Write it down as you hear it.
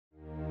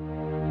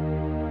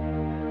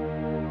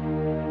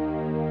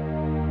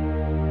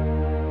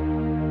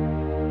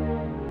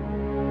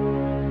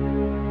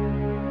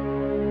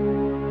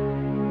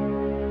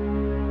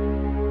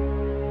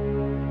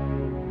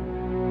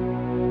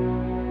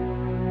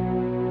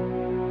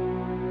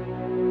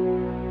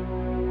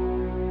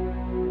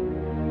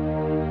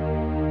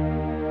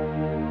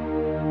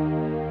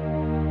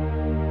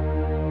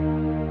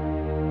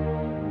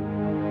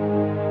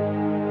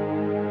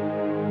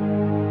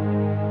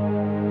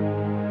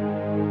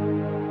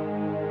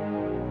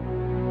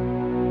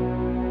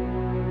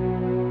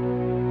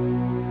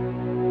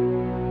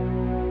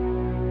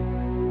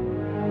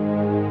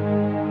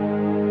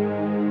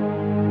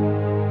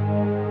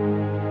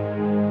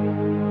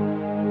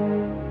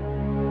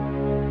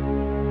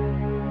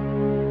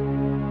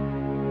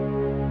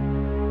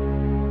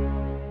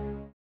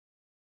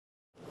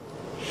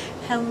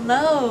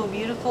Hello,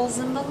 beautifuls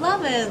and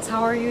beloveds.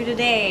 How are you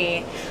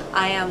today?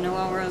 I am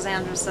Noelle Rose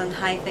Anderson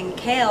hyphen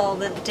Kale,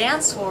 the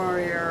Dance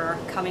Warrior,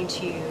 coming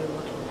to you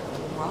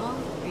raw,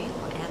 real,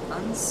 and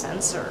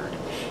uncensored.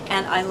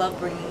 And I love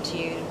bringing to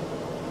you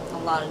a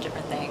lot of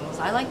different things.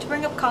 I like to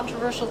bring up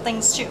controversial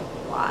things too.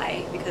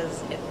 Why?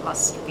 Because it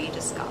must be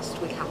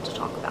discussed. We have to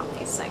talk about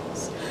these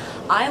things.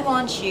 I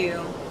want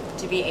you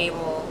to be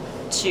able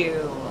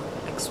to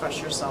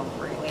express yourself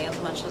freely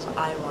as much as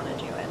I want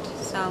to do it.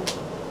 So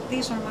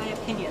these are my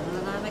opinions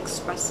and I'm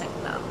expressing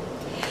them.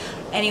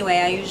 Anyway,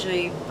 I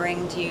usually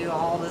bring to you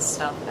all this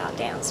stuff about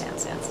dance,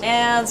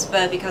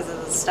 but because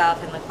of the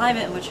stuff and the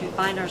climate in which we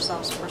find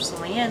ourselves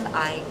personally in,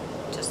 I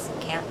just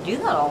can't do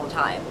that all the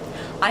time.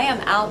 I am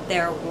out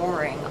there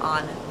warring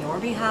on your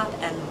behalf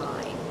and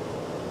mine.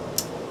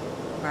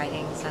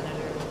 Writing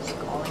senators,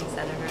 calling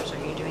senators,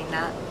 are you doing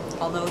that?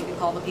 Although if you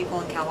call the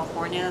people in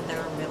California,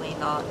 they're really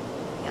not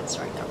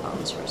answering their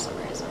phones for some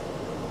reason.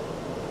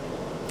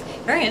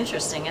 Very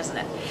interesting, isn't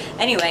it?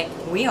 Anyway,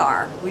 we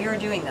are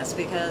doing this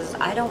because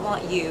I don't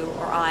want you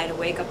or I to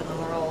wake up in the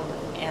world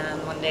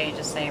and one day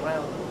just say,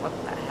 well, what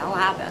the hell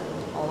happened?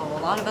 Although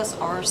a lot of us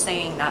are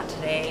saying that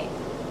today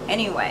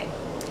anyway.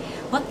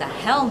 What the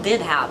hell did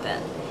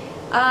happen?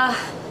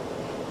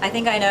 I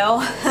think I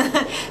know.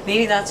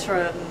 Maybe that's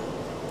for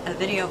a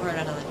video for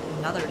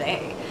another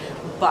day.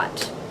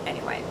 But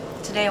anyway,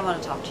 today I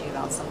want to talk to you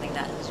about something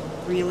that is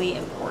really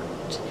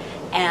important.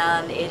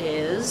 And it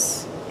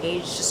is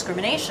age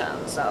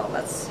discrimination. So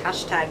let's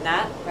hashtag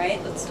that,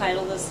 right? Let's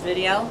title this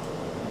video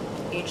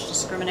Age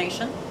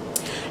Discrimination.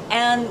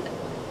 And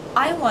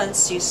I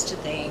once used to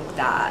think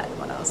that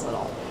when I was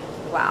little,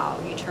 wow,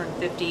 you turn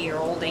 50, you're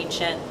old,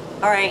 ancient.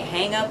 All right,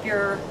 hang up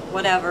your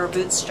whatever,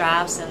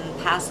 bootstraps, and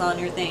pass on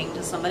your thing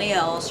to somebody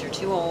else. You're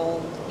too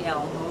old, you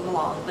know, move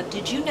along. But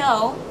did you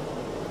know,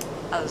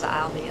 I was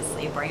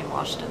obviously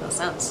brainwashed in a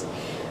sense.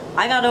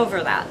 I got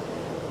over that.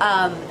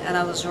 And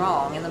I was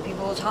wrong, and the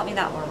people who taught me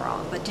that were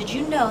wrong. But did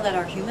you know that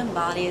our human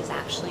body is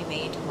actually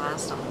made to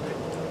last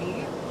 130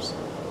 years?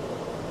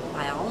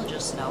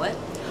 Biologists know it.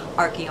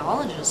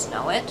 Archaeologists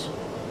know it.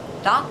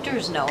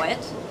 Doctors know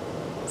it.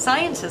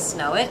 Scientists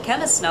know it.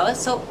 Chemists know it.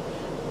 So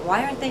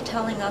why aren't they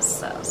telling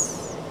us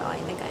this? Well, I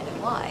think I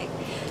know why.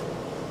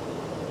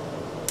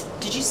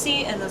 Did you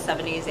see in the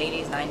 70s,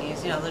 80s,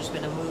 90s, you know, there's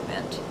been a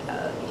movement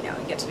of, you know,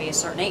 you get to be a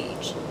certain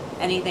age.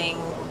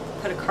 Anything,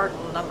 put a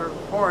cardinal number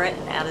before it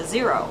and add a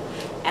 0.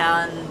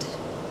 And,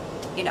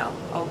 you know,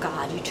 oh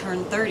God, you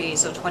turn 30,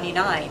 so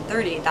 29,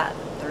 30, that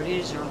 30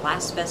 is your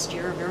last best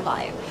year of your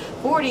life.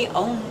 40,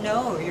 oh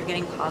no, you're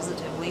getting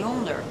positively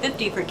older.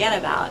 50, forget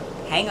about it.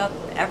 Hang up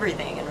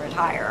everything and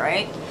retire,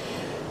 right?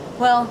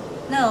 Well,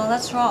 no,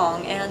 that's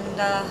wrong. And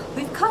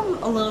we've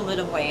come a little bit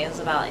of ways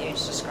about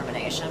age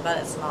discrimination, but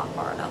it's not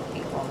far enough,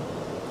 people.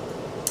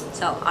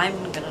 So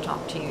I'm going to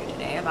talk to you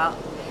today about,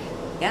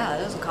 yeah,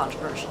 it is a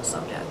controversial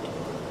subject,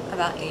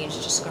 about age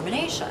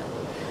discrimination.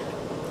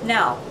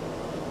 Now,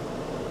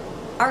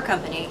 our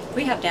company,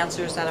 we have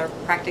dancers that are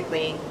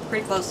practically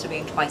pretty close to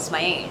being twice my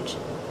age,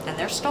 and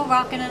they're still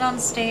rocking it on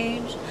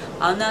stage.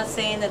 I'm not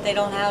saying that they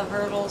don't have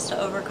hurdles to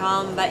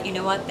overcome, but you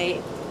know what,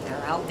 they're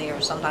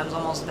healthier, sometimes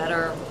almost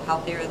better,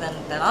 healthier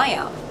than I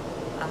am.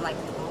 I'm like,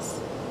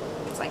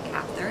 it's like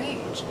half their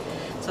age.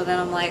 So then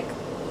I'm like,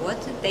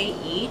 what did they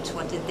eat?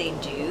 What did they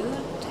do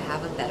to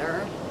have a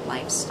better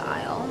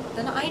lifestyle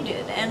than I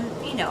did? And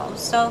you know,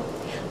 so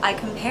I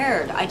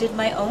compared, I did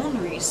my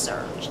own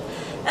research,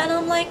 and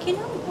I'm like, you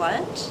know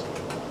what?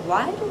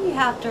 Why do we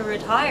have to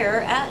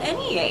retire at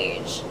any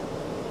age?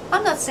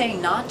 I'm not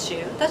saying not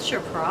to, that's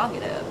your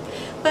prerogative,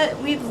 but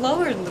we've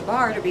lowered the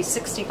bar to be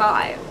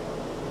 65,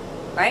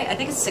 right? I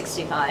think it's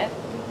 65.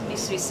 It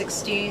used to be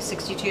 60,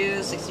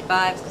 62,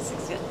 65,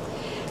 60.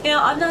 You know,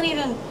 I'm not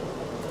even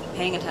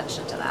paying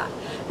attention to that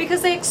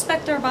because they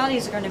expect our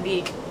bodies are going to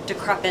be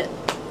decrepit,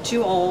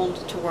 too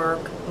old to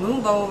work,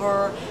 move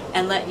over,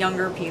 and let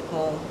younger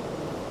people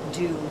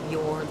do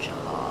your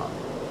job.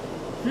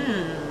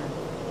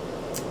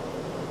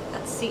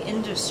 That's the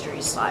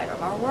industry side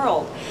of our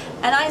world.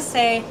 And I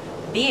say,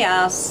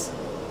 BS,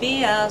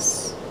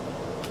 BS.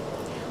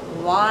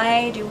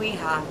 Why do we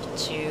have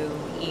to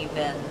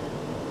even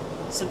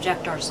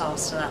subject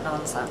ourselves to that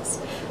nonsense?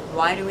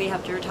 Why do we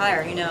have to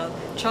retire? You know,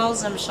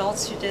 Charles M.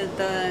 Schultz, who did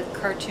the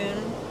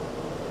cartoon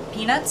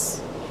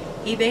Peanuts,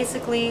 he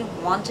basically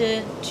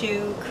wanted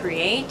to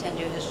create and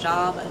do his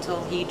job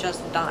until he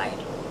just died.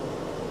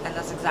 And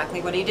that's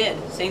exactly what he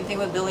did. Same thing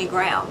with Billy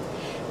Graham.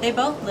 They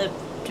both lived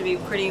to be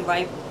pretty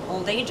ripe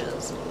old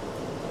ages.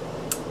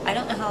 I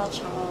don't know how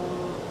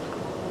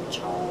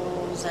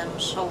Charles M.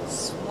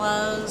 Schultz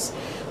was,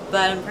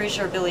 but I'm pretty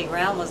sure Billy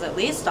Graham was at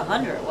least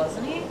 100,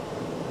 wasn't he?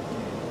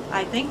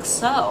 I think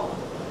so.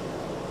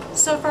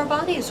 So if our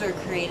bodies were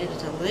created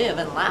to live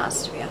and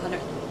last to be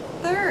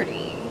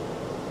 130,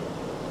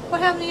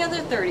 what happened the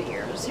other 30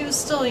 years? He was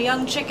still a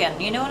young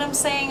chicken. You know what I'm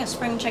saying? A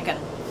spring chicken.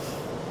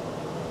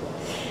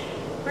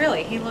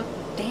 Really, he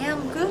looked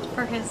damn good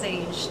for his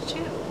age,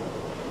 too.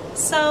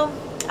 So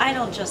I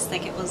don't just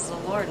think it was the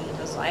Lord in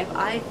his life.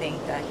 I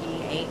think that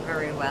he ate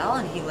very well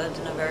and he lived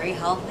in a very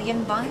healthy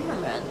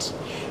environment.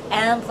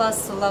 And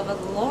plus the love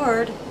of the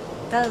Lord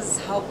does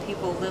help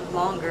people live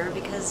longer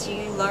because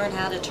you learn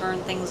how to turn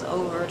things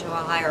over to a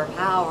higher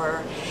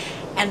power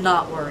and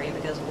not worry,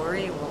 because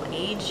worry will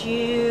age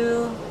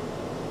you.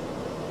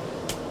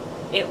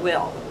 It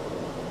will.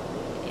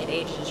 It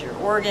ages your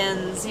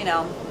organs, you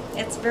know.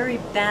 It's very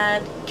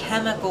bad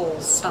chemical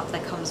stuff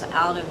that comes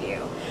out of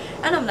you.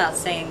 And I'm not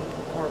saying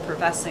or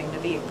professing to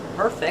be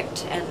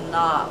perfect and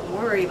not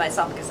worry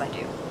myself, because I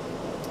do.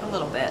 A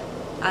little bit.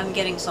 I'm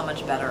getting so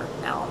much better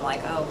now. I'm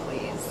like, oh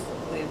please,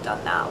 we've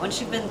done that. Once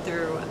you've been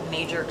through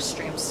major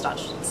extreme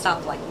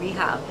stuff like we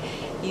have,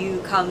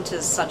 you come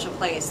to such a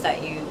place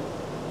that you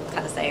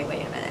kind of say,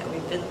 wait a minute,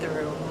 we've been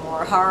through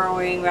more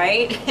harrowing,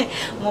 right?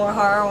 More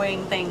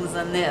harrowing things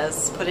than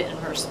this. Put it in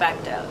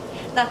perspective.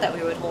 Not that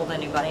we would hold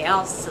anybody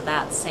else to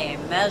that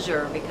same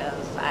measure,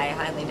 because I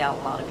highly doubt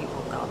a lot of people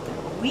have gone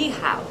through what we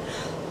have.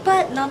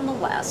 But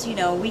nonetheless, you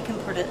know, we can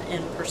put it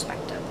in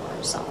perspective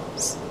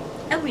ourselves.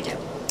 And we do.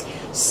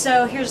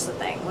 So here's the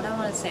thing. What I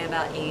want to say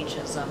about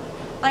ageism.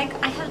 Like,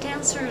 I have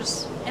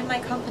dancers in my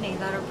company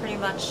that are pretty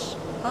much,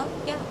 well,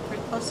 yeah,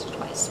 pretty close to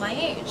twice my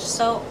age.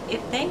 So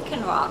if they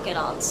can rock it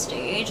on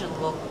stage and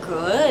look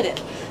good and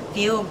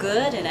feel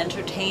good and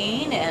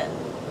entertain and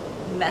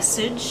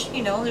message,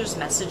 you know, there's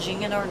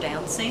messaging in our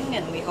dancing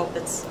and we hope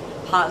it's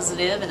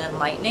positive and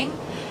enlightening,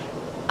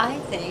 I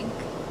think,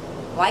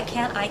 why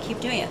can't I keep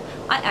doing it?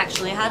 I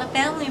actually had a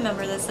family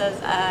member that says,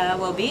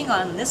 well, being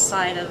on this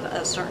side of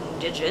a certain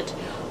digit,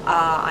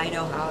 I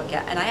know how to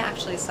get, and I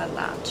actually said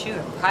that too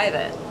in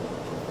private.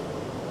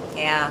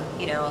 Yeah,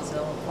 you know, it's a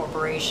little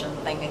corporation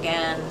thing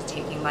again,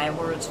 taking my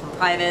words from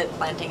private,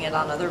 planting it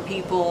on other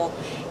people,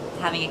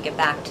 having it get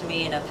back to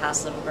me in a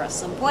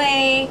passive-aggressive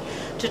way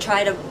to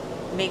try to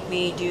make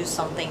me do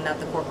something that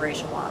the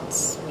corporation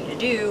wants me to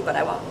do, but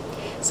I won't.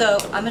 So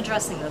I'm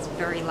addressing this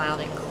very loud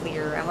and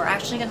clear, and we're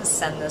actually going to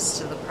send this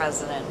to the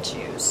president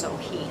too, so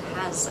he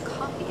has a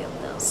copy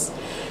of this,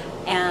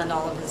 and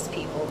all of his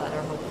people that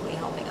are hopefully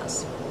helping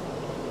us.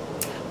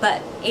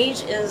 But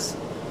age is,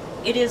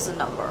 it is a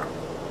number.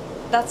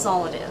 That's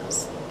all it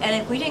is. And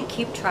if we didn't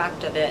keep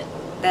track of it,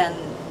 then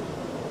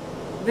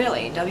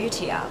really,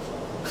 WTF.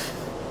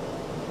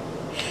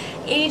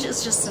 Age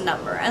is just a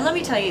number. And let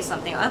me tell you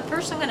something.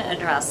 First I'm going to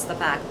address the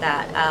fact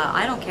that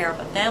I don't care if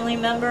a family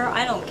member,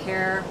 I don't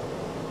care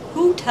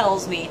who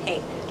tells me,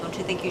 hey, don't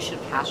you think you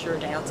should pass your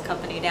dance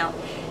company down?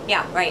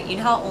 Yeah, right. You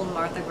know how old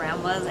Martha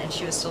Graham was and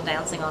she was still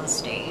dancing on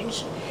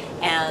stage?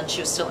 And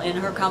she was still in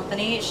her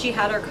company. She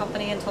had her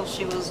company until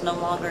she was no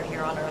longer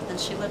here on earth, and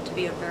she lived to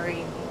be a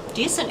very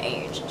decent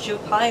age. She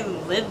would probably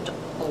lived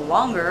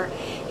longer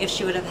if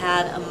she would have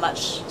had a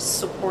much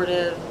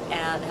supportive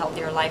and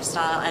healthier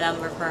lifestyle, and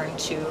I'm referring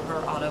to her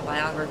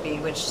autobiography,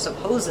 which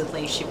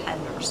supposedly she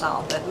penned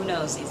herself, but who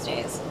knows these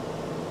days.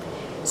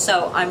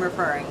 So I'm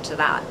referring to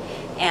that,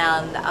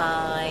 and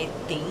I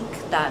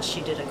think that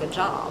she did a good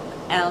job.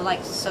 And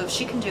like, so if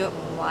she can do it,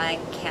 why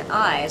can't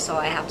I? So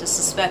I have to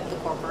suspect the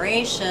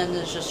corporation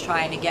is just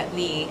trying to get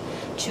me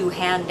to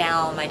hand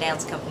down my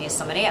dance company to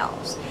somebody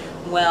else.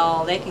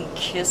 Well, they can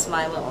kiss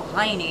my little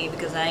hiney,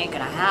 because that ain't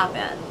gonna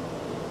happen.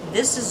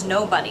 This is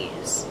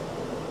nobody's.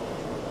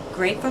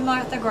 Great for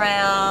Martha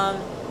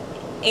Graham,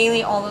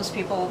 Ailey, all those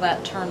people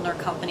that turned their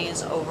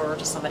companies over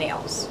to somebody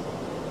else.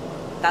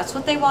 That's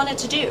what they wanted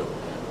to do.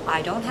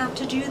 I don't have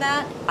to do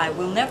that, I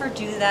will never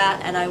do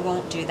that, and I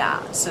won't do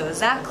that. So is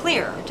that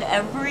clear to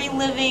every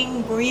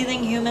living,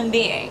 breathing human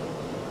being?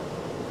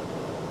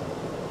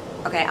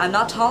 Okay, I'm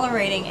not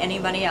tolerating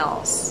anybody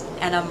else,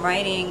 and I'm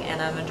writing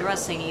and I'm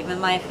addressing even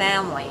my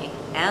family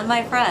and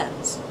my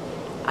friends.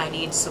 I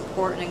need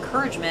support and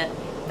encouragement.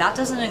 That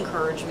doesn't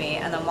encourage me,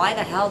 and then why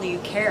the hell do you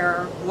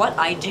care what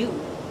I do?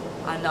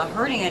 I'm not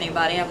hurting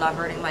anybody, I'm not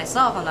hurting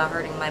myself, I'm not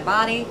hurting my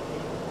body.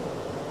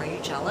 Are you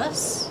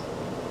jealous?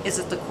 Is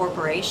it the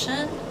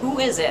corporation? Who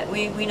is it?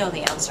 We know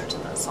the answer to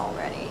this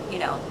already, you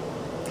know.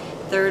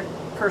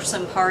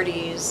 Third-person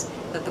parties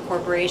that the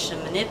corporation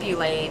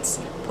manipulates,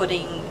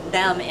 putting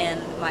them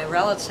in my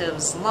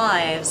relatives'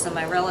 lives, and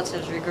my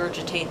relatives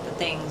regurgitate the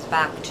things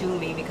back to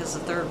me because the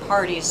third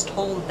parties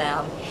told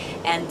them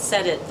and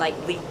said it like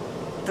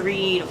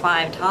 3 to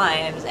 5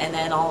 times, and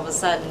then all of a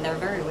sudden they're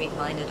very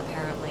weak-minded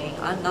apparently.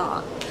 I'm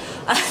not.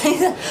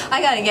 I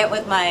gotta get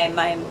with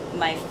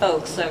my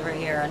folks over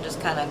here and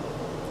just kind of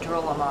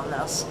drill them on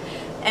this.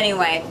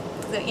 Anyway,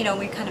 you know,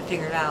 we kind of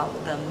figured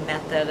out the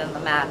method and the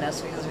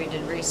madness because we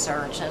did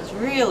research, and it's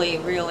really,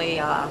 really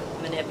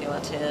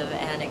manipulative,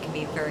 and it can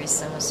be very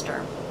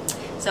sinister.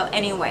 So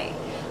anyway,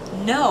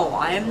 no,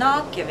 I am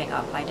not giving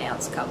up my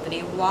dance company.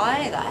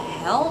 Why the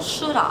hell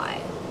should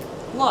I?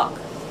 Look,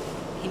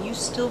 can you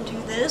still do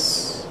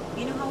this?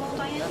 You know how old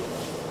I am?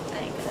 I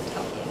ain't gonna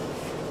tell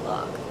you.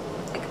 Look,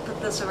 I could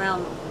put this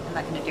around. I'm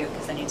not going to do it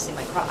because I need to see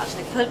my crotch.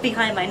 I put it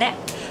behind my neck.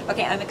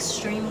 Okay, I'm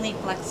extremely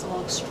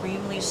flexible,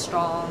 extremely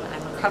strong.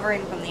 I'm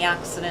recovering from the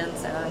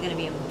accidents, and I'm going to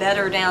be a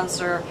better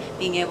dancer,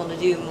 being able to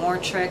do more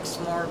tricks,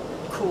 more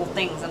cool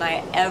things than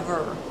I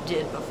ever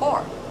did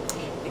before,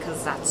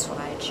 because that's what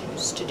I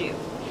choose to do.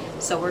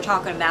 So we're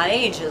talking about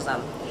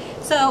ageism.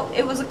 So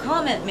it was a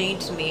comment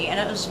made to me, and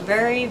it was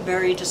very,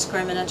 very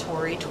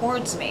discriminatory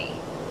towards me.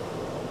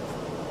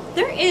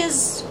 There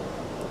is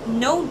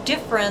no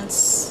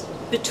difference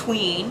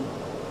between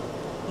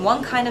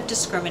one kind of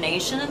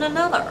discrimination and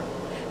another.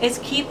 It's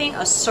keeping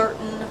a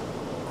certain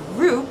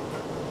group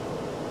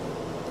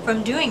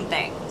from doing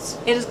things.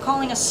 It is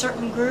calling a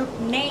certain group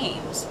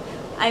names.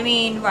 I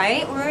mean,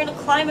 right? We're in a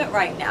climate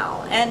right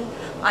now, and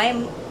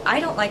I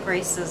don't like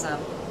racism,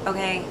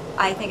 okay?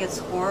 I think it's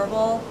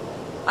horrible.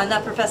 I'm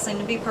not professing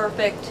to be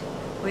perfect.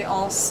 We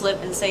all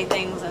slip and say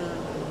things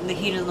in the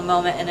heat of the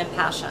moment and in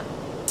passion.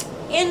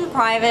 In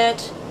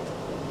private,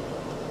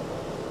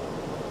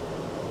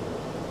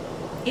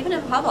 even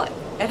in public,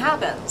 it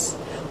happens.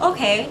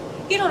 Okay,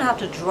 you don't have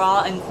to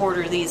draw and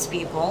quarter these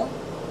people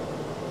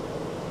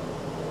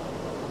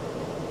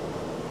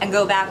and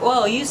go back,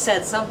 well, you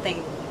said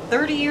something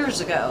 30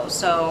 years ago,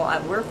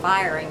 so we're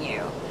firing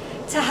you.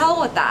 To hell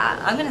with that.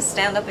 I'm going to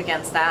stand up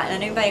against that,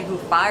 and anybody who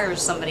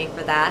fires somebody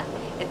for that,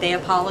 if they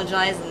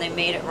apologize and they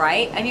made it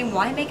right, I mean,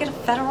 why make it a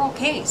federal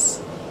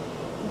case?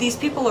 These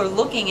people are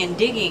looking and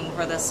digging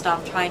for this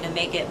stuff, trying to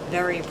make it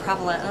very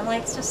prevalent, and I'm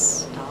like,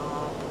 just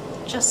stop.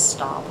 Just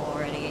stop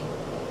already.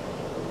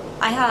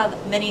 I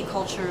have many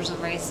cultures and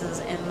races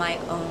in my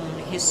own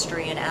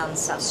history and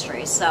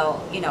ancestry,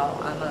 so, you know,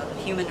 I'm a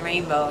human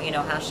rainbow, you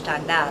know,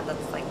 hashtag that.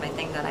 That's like my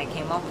thing that I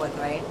came up with,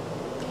 right?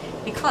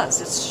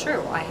 Because it's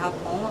true, I have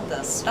all of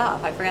this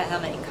stuff. I forget how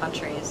many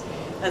countries.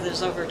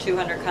 There's over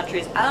 200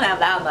 countries. I don't have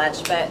that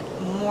much, but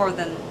more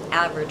than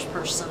average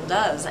person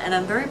does, and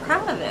I'm very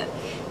proud of it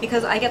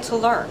because I get to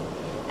learn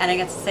and I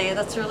get to say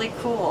that's really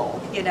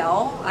cool, you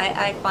know.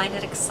 I find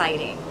it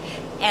exciting.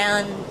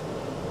 And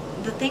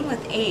the thing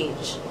with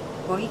age,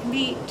 well, you can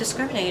be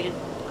discriminated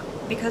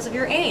because of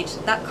your age.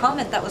 That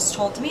comment that was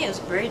told to me is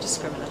very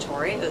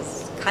discriminatory. It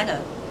was kind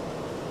of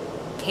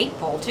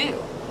hateful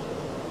too.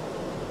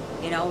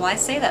 You know, why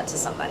say that to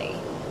somebody?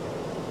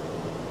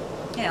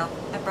 You know,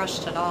 I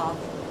brushed it off.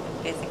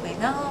 Basically,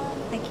 no,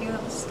 thank you,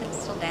 I'm just going to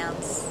still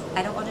dance.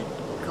 I don't want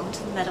to go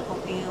into the medical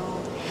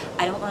field.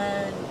 I don't want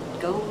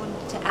to go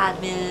to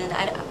admin.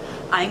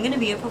 I'm going to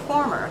be a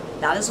performer.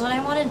 That is what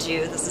I want to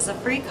do. This is a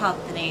free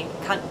company,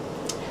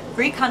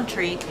 free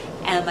country,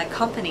 and my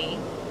company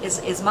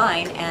is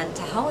mine, and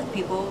to hell with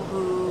people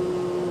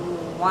who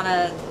want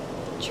to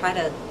try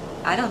to,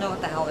 I don't know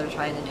what the hell they're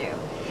trying to do.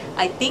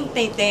 I think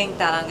they think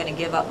that I'm going to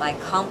give up my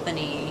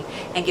company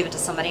and give it to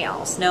somebody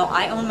else. No,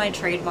 I own my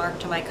trademark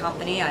to my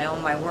company. I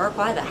own my work.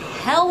 Why the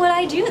hell would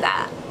I do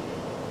that?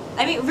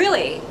 I mean,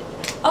 really?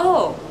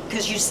 Oh,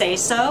 because you say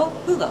so?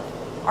 Who the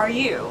are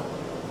you?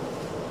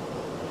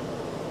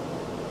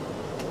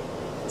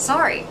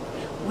 Sorry.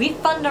 We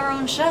fund our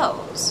own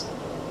shows.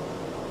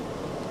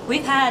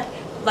 We've had,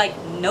 like,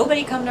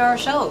 nobody come to our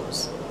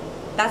shows.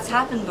 That's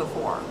happened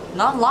before.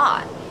 Not a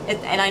lot.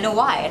 And I know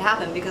why it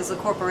happened, because the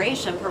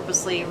corporation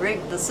purposely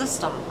rigged the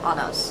system on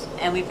us,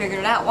 and we figured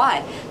it out.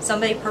 Why?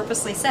 Somebody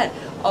purposely said,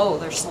 oh,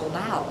 they're sold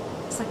out.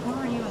 It's like, we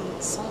weren't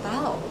even sold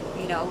out.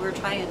 You know, we're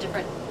trying a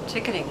different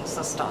ticketing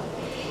system.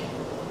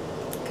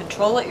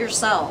 Control it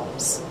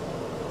yourselves.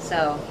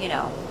 So, you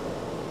know,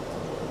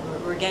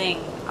 we're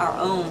getting our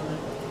own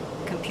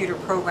computer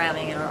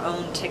programming and our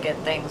own ticket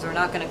things. We're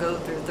not going to go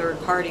through third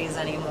parties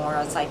anymore.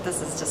 It's like,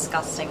 this is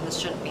disgusting. This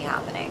shouldn't be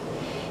happening.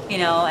 You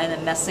know, and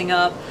then messing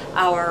up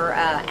our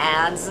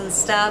ads and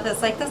stuff.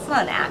 It's like, that's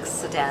not an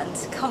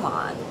accident. Come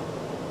on.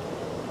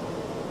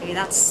 Maybe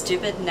that's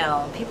stupid?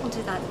 No. People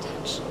do that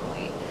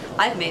intentionally.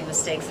 I've made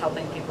mistakes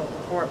helping people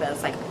before, but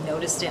it's like, I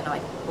noticed it and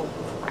I'm like, oh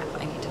crap,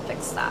 I need to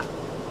fix that.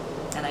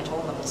 And I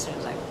told them as soon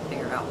as I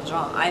figured out what was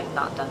wrong. I've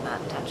not done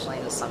that intentionally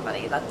to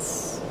somebody.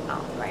 That's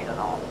not right at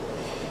all.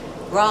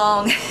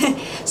 Wrong.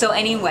 So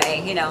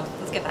anyway, you know,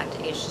 let's get back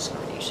to age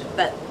discrimination.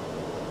 But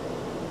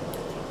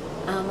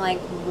I'm like,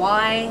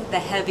 why the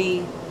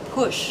heavy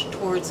push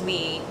towards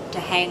me to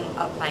hang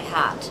up my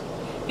hat?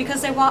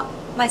 Because they want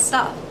my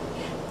stuff.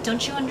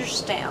 Don't you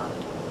understand?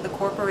 The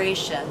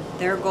corporation,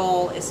 their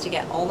goal is to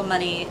get all the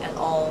money and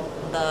all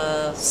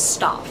the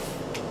stuff.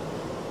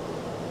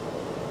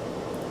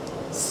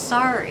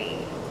 Sorry.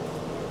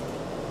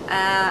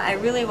 I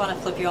really want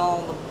to flip you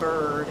all the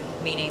bird,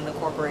 meaning the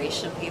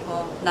corporation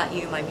people. Not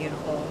you, my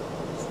beautiful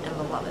and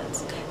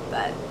beloveds,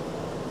 but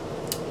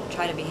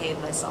try to behave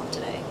myself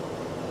today.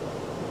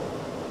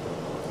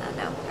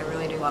 No, I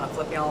really do want to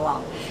flip you all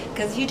off,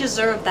 because you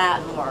deserve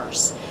that and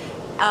worse.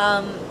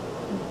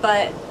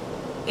 But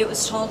it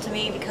was told to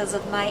me because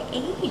of my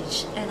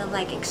age, and I'm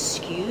like,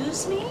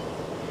 excuse me?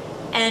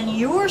 And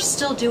you're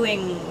still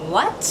doing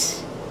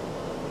what?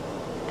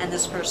 And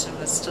this person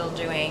was still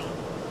doing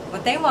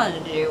what they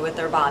wanted to do with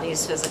their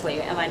bodies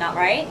physically. Am I not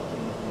right?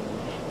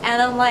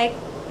 And I'm like,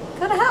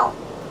 go to hell.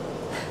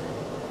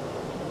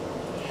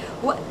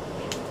 What?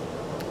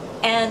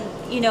 And,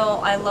 you know,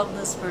 I love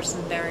this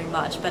person very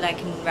much, but I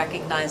can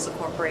recognize the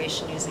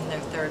corporation using their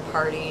third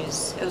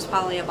parties. It was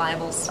probably a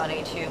Bible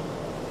study, too.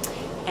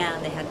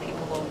 And they had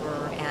people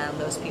over, and and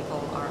those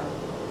people are,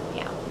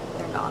 yeah,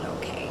 they're not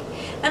okay.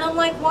 And I'm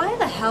like, why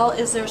the hell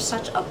is there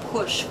such a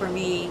push for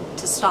me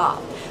to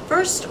stop?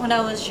 First, when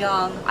I was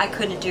young, I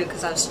couldn't do it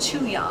because I was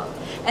too young.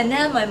 And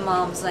then my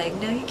mom's like,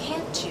 no, you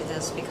can't do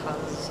this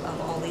because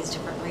of all these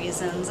different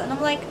reasons. And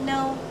I'm like,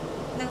 no,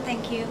 no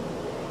thank you.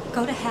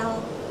 Go to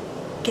hell.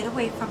 Get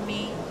away from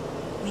me.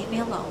 Leave me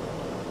alone.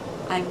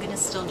 I'm going to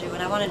still do what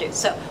I want to do.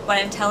 So what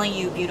I'm telling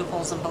you,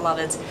 beautifuls and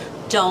beloveds,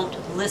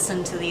 don't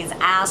listen to these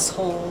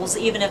assholes,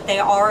 even if they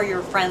are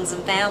your friends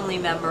and family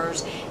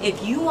members.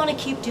 If you want to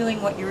keep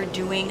doing what you're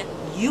doing,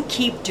 you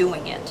keep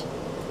doing it.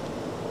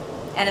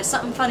 And if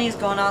something funny is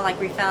going on, like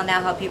we found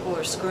out how people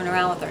were screwing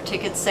around with their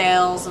ticket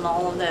sales and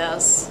all of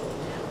this.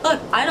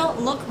 Look, I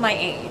don't look my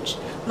age.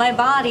 My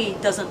body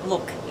doesn't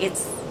look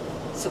its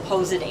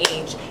supposed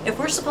age. If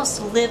we're supposed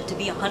to live to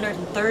be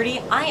 130,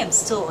 I am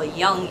still a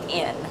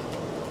young-in.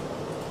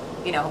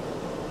 You know,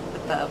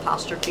 with the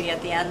apostrophe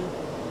at the end,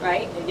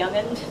 right? A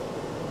youngin'.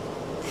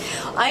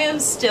 I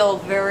am still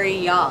very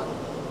young.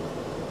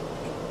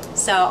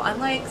 So I'm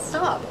like,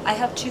 stop. I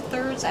have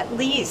 2/3 at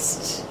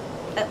least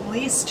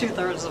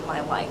 2/3 of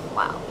my life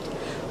left.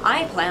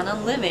 I plan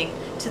on living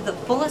to the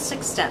fullest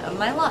extent of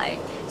my life.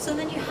 So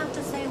then you have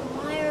to say,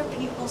 why are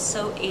people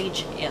so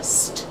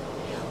ageist?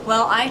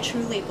 Well, I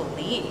truly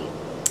believe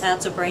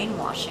that's a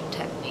brainwashing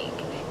technique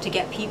to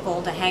get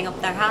people to hang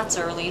up their hats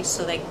early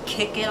so they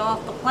kick it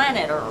off the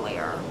planet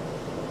earlier.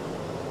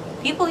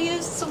 People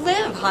used to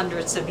live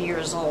hundreds of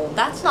years old.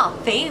 That's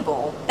not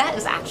fable. That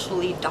is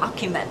actually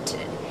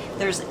documented.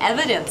 There's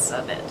evidence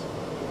of it.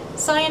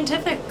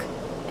 Scientific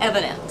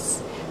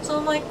evidence. So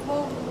I'm like,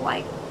 well,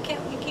 why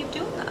can't we keep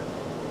doing that?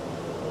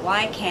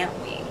 Why can't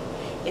we?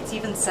 It's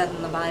even said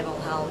in the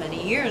Bible how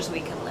many years we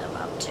can live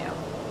up to.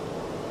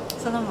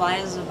 So then why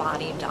does the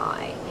body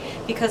die?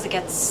 Because it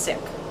gets sick.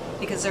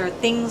 Because there are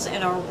things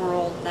in our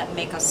world that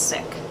make us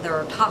sick. There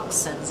are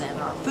toxins in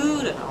our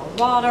food, in our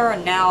water,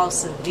 and now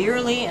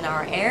severely in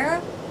our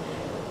air.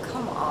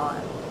 Come on.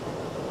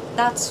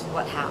 That's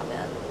what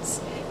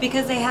happens.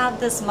 Because they have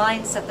this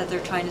mindset that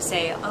they're trying to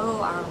say,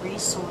 oh, our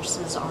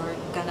resources are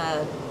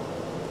gonna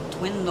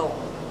dwindle.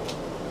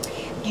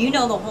 You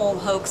know the whole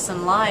hoax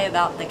and lie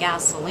about the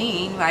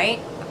gasoline, right?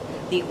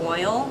 The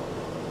oil.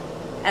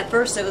 At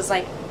first it was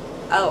like,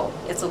 oh,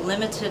 it's a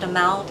limited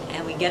amount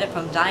and we get it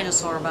from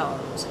dinosaur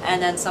bones.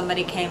 And then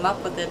somebody came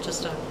up with it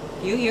just a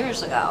few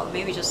years ago,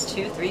 maybe just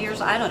 2-3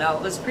 years, I don't know,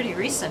 it was pretty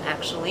recent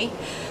actually,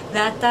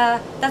 that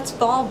that's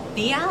all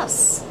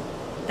BS.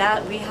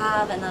 That we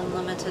have an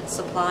unlimited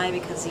supply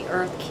because the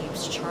earth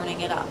keeps churning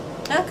it up.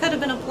 That could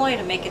have been a ploy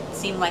to make it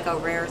seem like a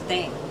rare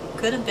thing.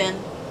 Could have been.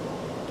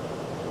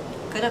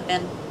 Could have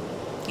been.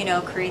 You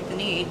know, create the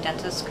need.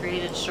 Dentists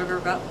created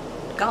sugar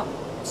gum.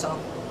 So,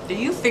 do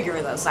you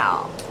figure this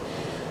out?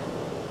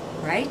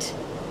 Right?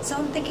 So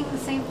I'm thinking the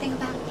same thing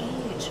about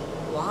age.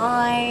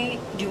 Why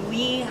do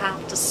we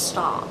have to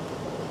stop?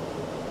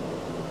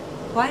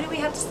 Why do we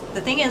have to? The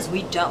thing is,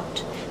 we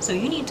don't. So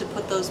you need to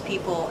put those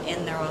people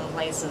in their own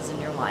places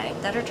in your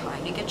life that are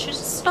trying to get you to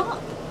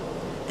stop.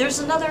 There's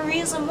another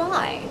reason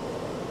why.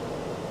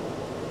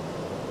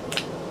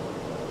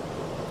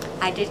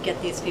 I did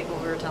get these people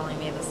who were telling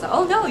me this.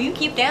 Oh no, you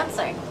keep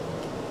dancing.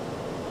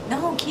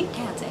 No, keep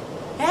dancing.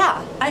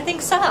 Yeah, I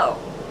think so.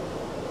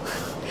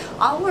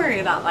 I'll worry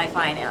about my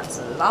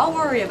finances. I'll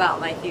worry about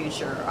my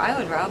future. I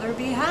would rather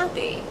be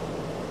happy.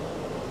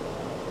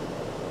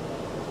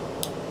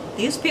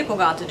 These people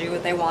got to do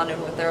what they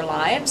wanted with their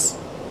lives.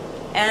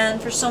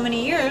 And for so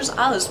many years,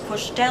 I was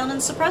pushed down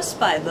and suppressed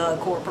by the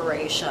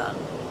corporation.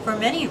 For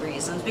many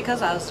reasons,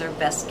 because I was their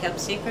best kept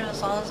secret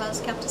as long as I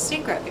was kept a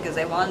secret, because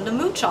they wanted to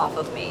mooch off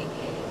of me.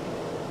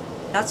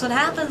 That's what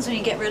happens when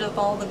you get rid of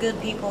all the good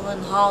people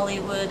in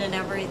Hollywood and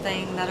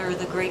everything that are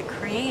the great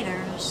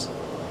creators.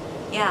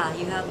 Yeah,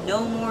 you have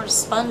no more to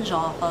sponge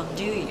off of,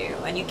 do you?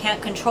 And you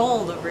can't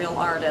control the real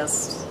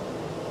artists.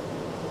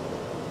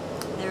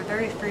 They're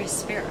very free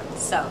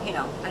spirits. So, you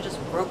know, I just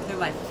broke through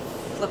my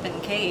flipping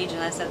cage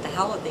and I said, to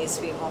hell with these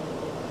people.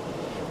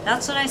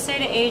 That's what I say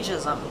to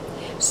ageism.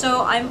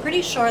 So I'm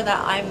pretty sure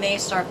that I may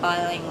start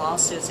filing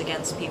lawsuits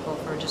against people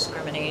for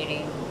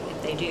discriminating,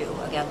 if they do,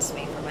 against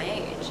me for my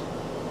age.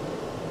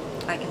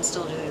 I can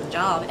still do the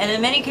job. And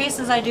in many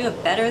cases I do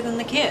it better than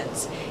the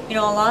kids. You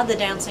know, a lot of the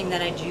dancing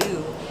that I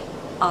do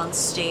on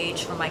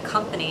stage for my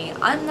company,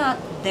 I'm not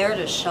there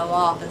to show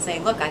off and say,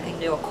 look, I can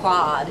do a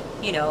quad,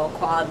 you know, a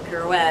quad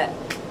pirouette.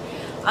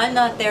 I'm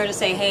not there to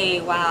say, hey,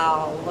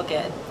 wow, look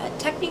at,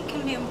 technique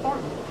can be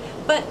important.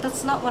 But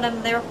that's not what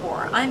I'm there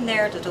for. I'm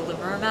there to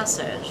deliver a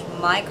message.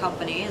 My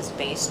company is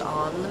based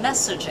on the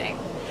messaging,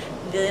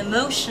 the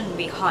emotion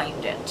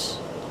behind it,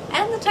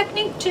 and the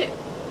technique too.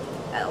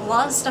 A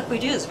lot of stuff we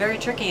do is very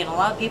tricky, and a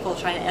lot of people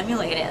try to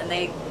emulate it, and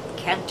they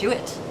can't do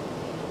it.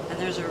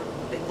 And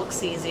it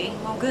looks easy.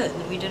 Well, good,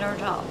 and we did our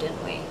job,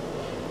 didn't we?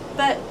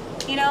 But,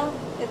 you know,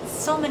 it's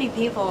so many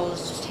people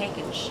just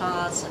taking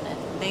shots, and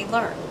they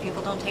learn.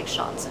 People don't take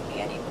shots at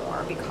me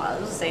anymore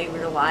because they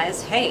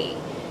realize, hey,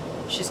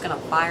 she's going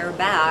to fire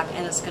back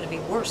and it's going to be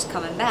worse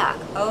coming back.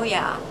 Oh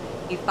yeah,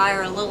 you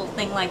fire a little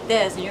thing like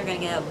this and you're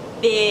going to get a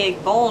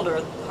big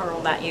boulder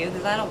hurled at you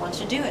because I don't want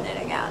you doing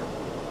it again.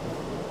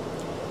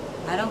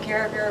 I don't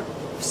care if you're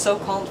a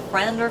so-called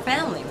friend or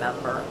family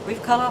member.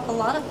 We've cut off a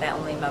lot of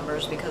family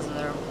members because of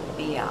their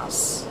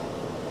BS.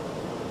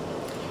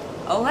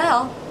 Oh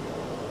well,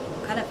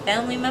 what kind of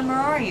family member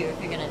are you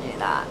if you're going to do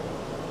that?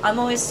 I'm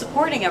always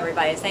supporting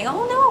everybody, saying,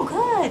 oh no,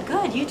 good,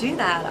 good, you do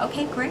that.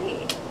 Okay,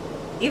 great.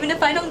 Even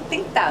if I don't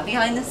think that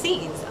behind the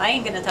scenes, I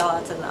ain't going to tell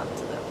that to them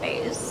to their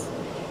face.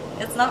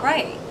 It's not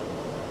right.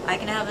 I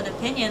can have an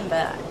opinion,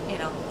 but, you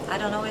know, I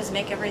don't always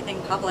make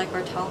everything public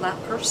or tell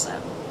that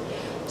person.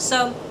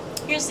 So,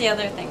 here's the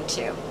other thing,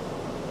 too.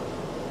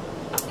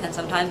 And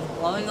sometimes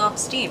blowing off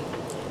steam.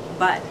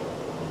 But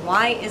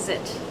why is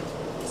it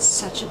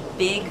such a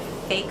big,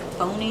 fake,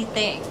 phony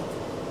thing?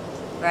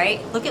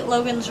 Right? Look at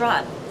Logan's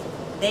Run.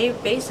 They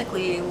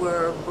basically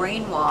were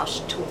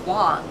brainwashed to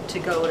want to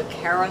go to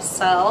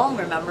Carousel.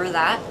 Remember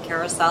that?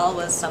 Carousel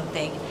was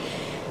something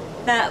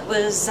that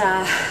was,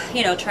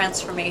 you know,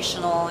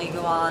 transformational. You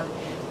go on,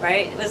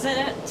 right? Wasn't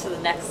it? To the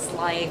next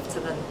life,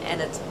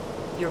 and it's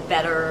you're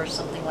better or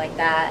something like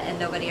that. And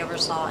nobody ever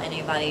saw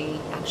anybody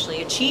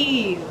actually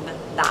achieve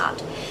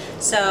that.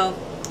 So,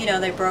 you know,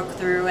 they broke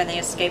through and they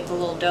escaped the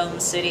little dome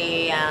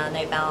city and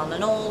they found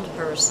an old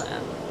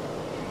person.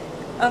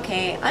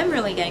 Okay, I'm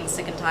really getting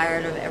sick and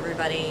tired of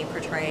everybody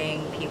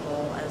portraying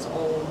people as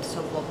old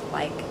to look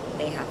like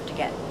they have to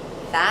get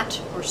fat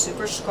or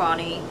super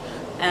scrawny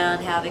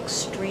and have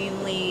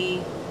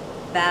extremely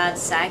bad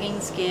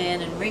sagging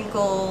skin and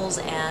wrinkles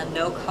and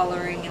no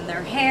coloring in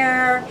their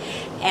hair,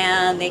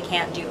 and they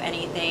can't do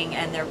anything,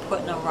 and they're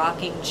put in a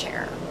rocking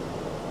chair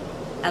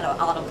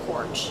on a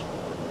porch.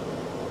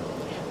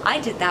 I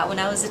did that when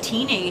I was a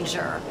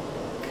teenager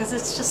because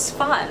it's just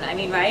fun. I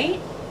mean, right?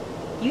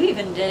 You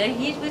even did it.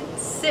 He would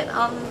sit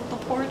on the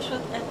porch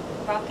with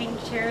rocking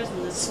chairs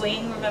and the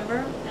swing,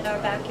 remember, in our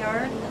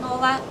backyard and all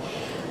that.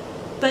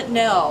 But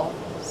no.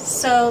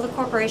 So the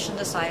corporation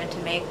decided to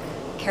make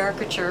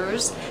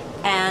caricatures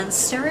and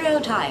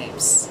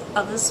stereotypes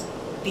of this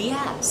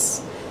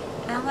BS.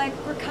 And I'm like,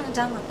 we're kind of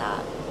done with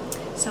that.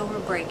 So we're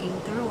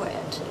breaking through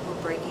it.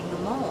 We're breaking the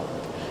mold.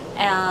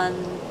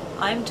 And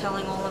I'm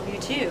telling all of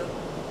you too,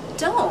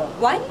 don't.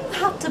 Why do you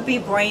have to be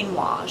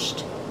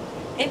brainwashed?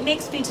 It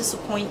makes me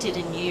disappointed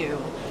in you.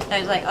 And I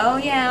was like, oh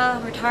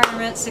yeah,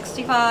 retirement,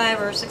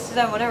 65 or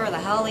 67, whatever the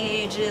hell the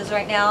age is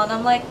right now. And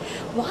I'm like,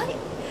 why?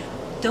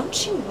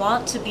 Don't you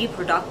want to be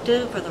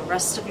productive for the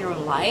rest of your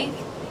life?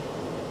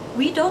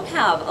 We don't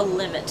have a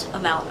limit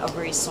amount of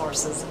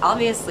resources.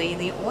 Obviously,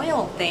 the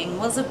oil thing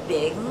was a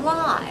big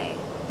lie.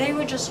 They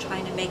were just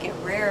trying to make it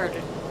rare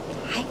to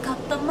hike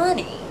up the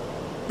money,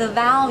 the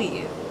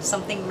value.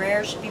 Something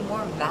rare should be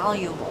more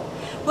valuable.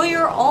 Well,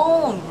 you're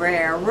all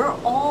rare. We're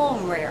all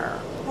rare.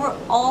 We're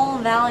all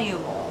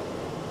valuable.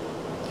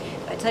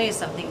 If I tell you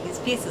something, these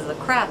pieces of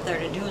crap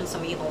that are doing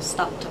some evil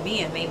stuff to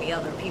me and maybe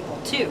other people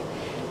too,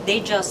 they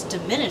just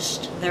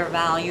diminished their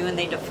value and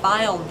they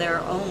defiled their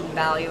own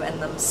value and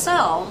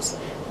themselves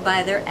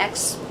by their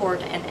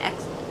export and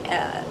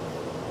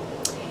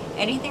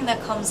anything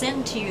that comes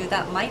into you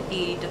that might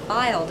be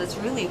defiled is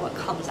really what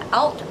comes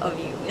out of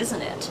you,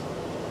 isn't it?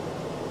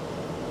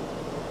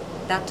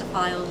 That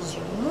defiles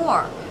you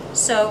more.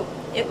 So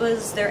it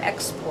was their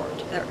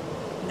export.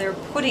 They're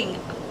putting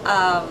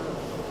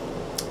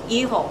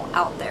evil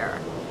out there.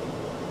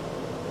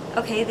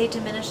 Okay, they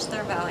diminished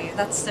their value.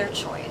 That's their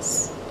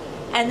choice.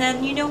 And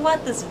then, you know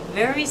what? This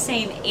very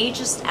same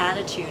ageist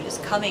attitude is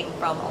coming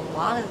from a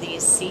lot of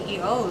these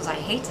CEOs. I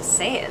hate to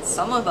say it.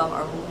 Some of them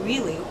are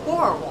really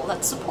horrible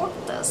that support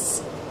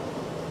this.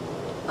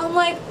 I'm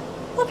like,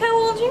 look how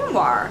old you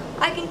are.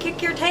 I can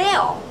kick your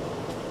tail.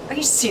 Are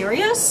you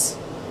serious?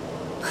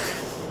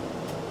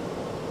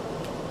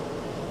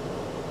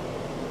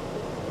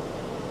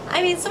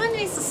 I mean, someone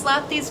needs to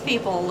slap these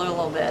people a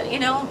little bit, you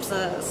know,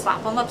 to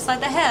slap them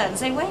upside the head and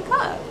say, wake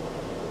up.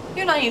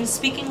 You're not even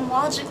speaking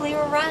logically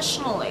or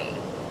rationally.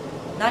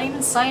 Not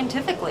even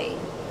scientifically.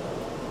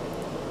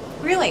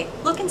 Really,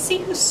 look and see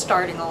who's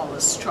starting all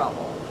this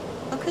trouble.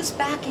 Look who's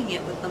backing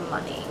it with the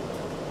money.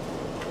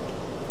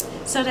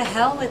 So to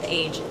hell with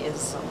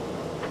ageism.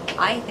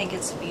 I think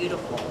it's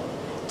beautiful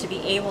to be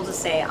able to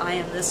say, I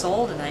am this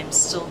old and I'm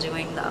still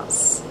doing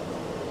this.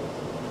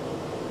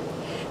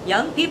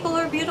 Young people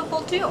are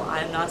beautiful too.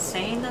 I'm not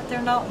saying that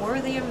they're not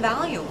worthy and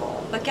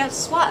valuable, but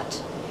guess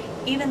what?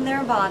 Even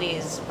their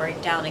bodies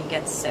break down and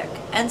get sick.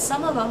 And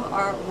some of them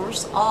are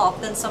worse off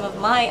than some of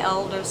my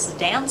eldest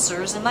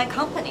dancers in my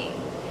company.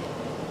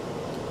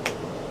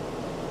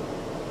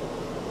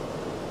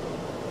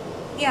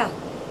 Yeah,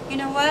 you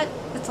know what?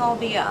 It's all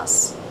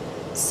BS.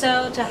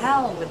 So to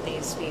hell with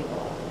these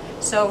people.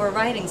 So we're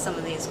writing some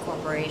of these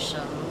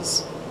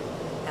corporations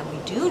that we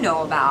do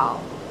know about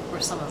where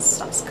some of the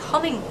stuff's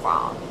coming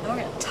from. And we're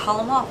going to tell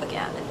them off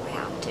again if we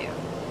have to.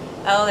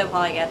 Oh, they'll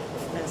probably get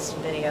this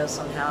video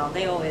somehow.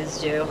 They always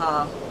do,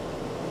 huh?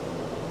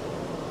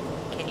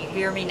 Can you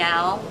hear me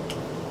now?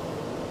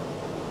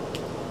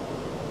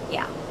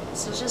 Yeah.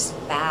 So just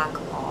back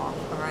off,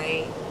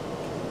 alright?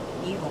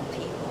 Evil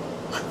people.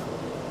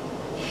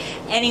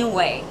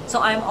 Anyway,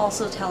 so I'm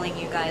also telling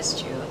you guys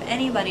too, if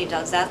anybody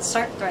does that,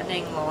 start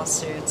threatening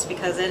lawsuits,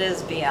 because it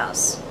is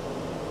BS.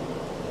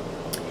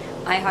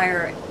 I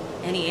hire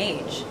any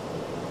age.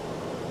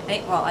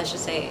 Well, I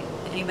should say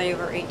anybody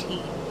over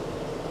 18.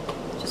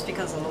 Just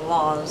because of the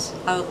laws.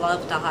 I would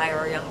love to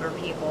hire younger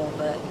people,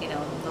 but you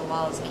know, the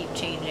laws keep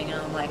changing,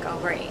 and I'm like, oh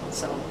great,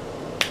 so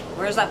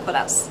where does that put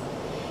us?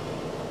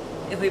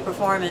 If we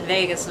perform in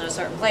Vegas in a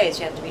certain place,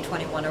 you have to be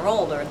 21 or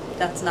older.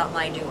 That's not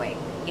my doing.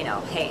 You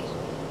know, hey,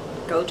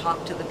 go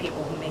talk to the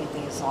people who made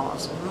these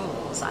laws and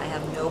rules. I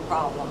have no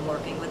problem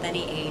working with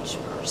any age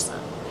person.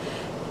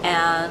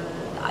 And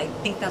I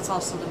think that's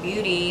also the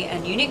beauty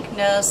and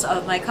uniqueness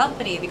of my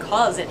company,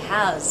 because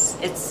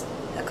it's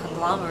a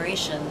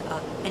conglomeration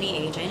of any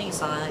age, any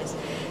size,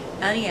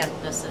 any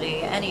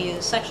ethnicity, any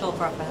sexual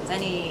preference,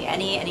 anything.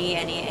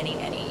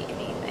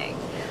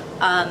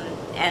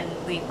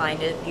 And we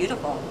find it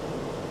beautiful.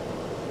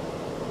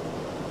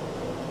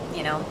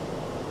 You know,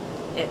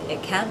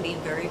 it can be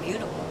very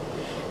beautiful.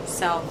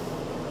 So,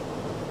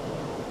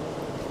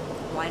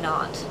 why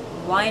not?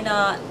 Why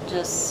not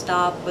just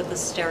stop with the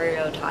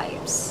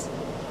stereotypes?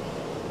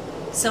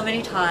 So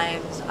many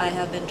times I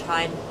have been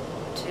tried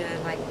to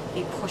like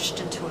be pushed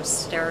into a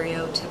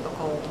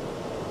stereotypical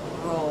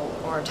role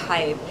or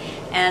type,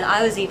 and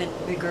I was even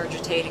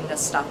regurgitating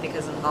this stuff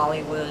because in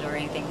Hollywood or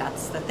anything,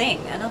 that's the thing.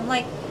 And I'm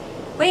like,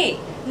 wait,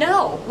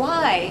 no,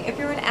 why? If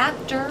you're an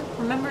actor,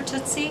 remember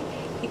Tootsie?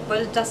 What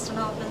did Dustin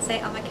Hoffman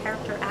say? I'm a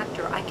character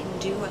actor. I can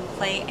do and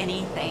play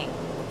anything.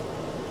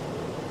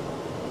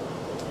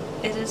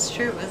 It is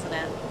true, isn't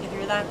it? If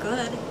you're that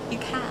good, you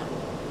can.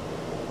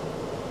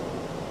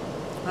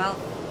 Well,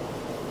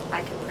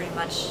 I can pretty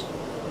much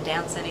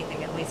dance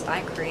anything, at least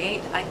I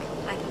create. I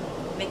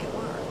can make it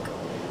work.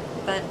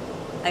 But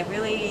I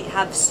really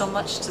have so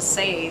much to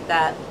say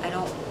that I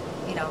don't,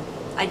 you know,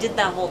 I did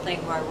that whole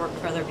thing where I worked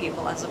for other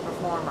people as a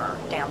performer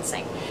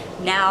dancing.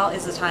 Now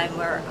is the time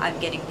where I'm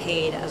getting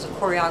paid as a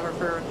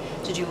choreographer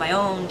to do my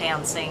own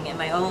dancing and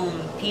my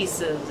own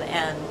pieces,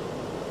 and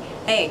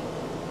hey,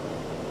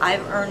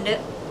 I've earned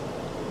it.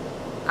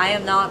 I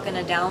am not going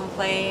to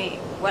downplay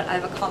what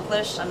I've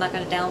accomplished. I'm not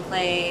going to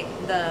downplay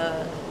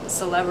the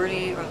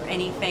celebrity or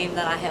any fame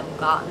that I have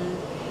gotten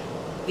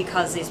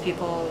because these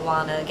people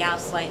want to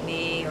gaslight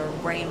me or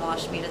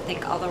brainwash me to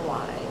think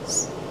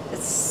otherwise. It's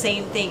the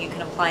same thing. You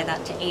can apply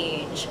that to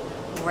age,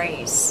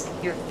 race,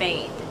 your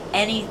faith,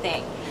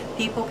 anything.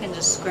 People can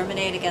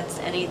discriminate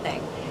against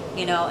anything,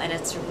 you know, and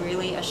it's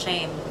really a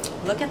shame.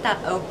 Look at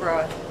that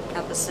Oprah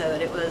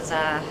episode. It was,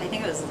 I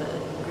think it was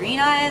the green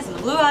eyes and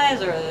the blue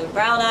eyes, or the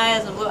brown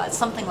eyes and the blue eyes,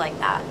 something like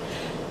that.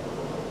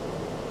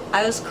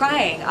 I was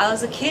crying. I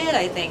was a kid,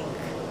 I think,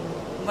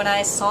 when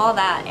I saw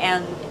that,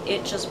 and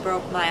it just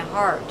broke my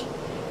heart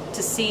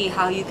to see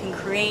how you can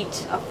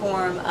create a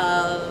form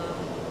of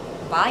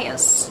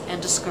bias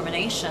and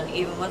discrimination,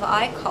 even with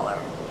eye color,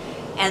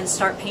 and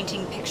start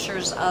painting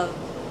pictures of,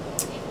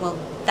 well,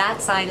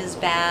 that side is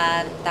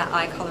bad, that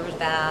eye color is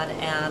bad,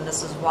 and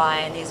this is why,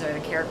 and these are the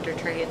character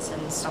traits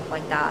and stuff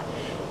like that.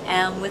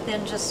 And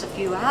within just a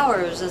few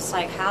hours, it's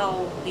like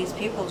how these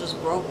people just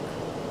broke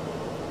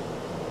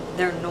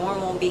their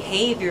normal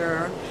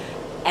behavior,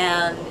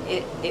 and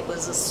it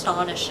was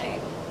astonishing.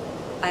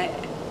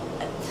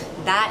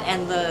 That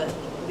and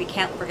we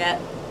can't forget,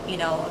 you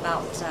know,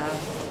 about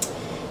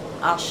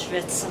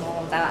Auschwitz and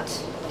all of that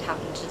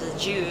happened to the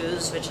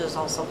Jews, which is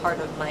also part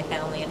of my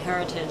family and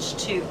heritage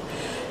too.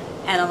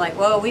 And I'm like,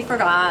 whoa, we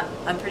forgot.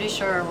 I'm pretty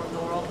sure the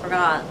world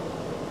forgot.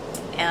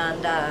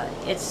 And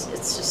it's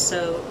just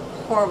so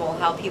horrible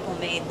how people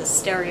made the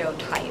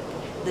stereotype,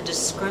 the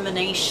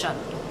discrimination,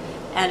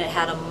 and it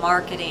had a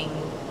marketing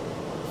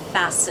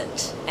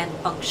facet and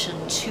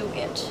function to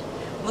it.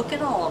 Look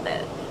at all of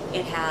it.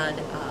 It had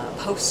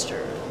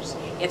posters.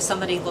 If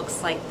somebody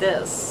looks like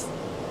this,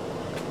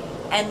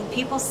 and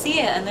people see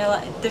it and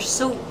they're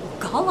so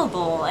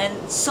gullible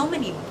and so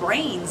many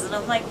brains, and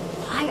I'm like,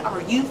 why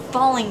are you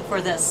falling for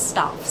this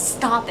stuff?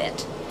 Stop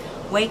it.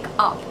 Wake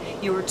up.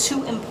 You are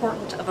too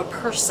important of a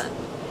person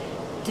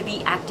to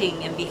be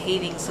acting and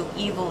behaving so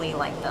evilly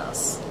like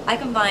this. I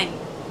can find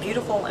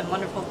beautiful and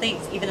wonderful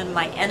things even in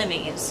my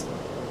enemies.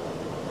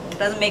 It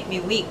doesn't make me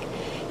weak.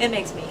 It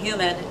makes me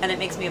human, and it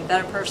makes me a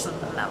better person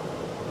than them.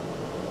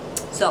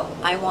 So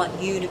I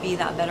want you to be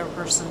that better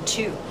person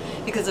too.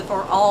 Because if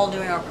we're all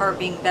doing our part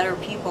being better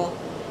people,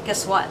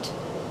 guess what?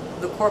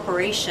 The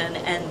corporation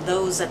and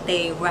those that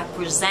they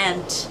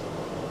represent,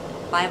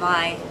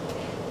 bye-bye,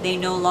 they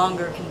no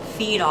longer can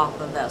feed off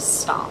of this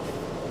stuff.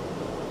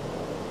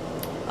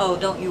 Oh,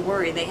 don't you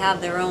worry, they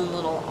have their own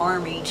little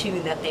army too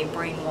that they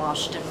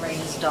brainwashed and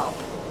raised up.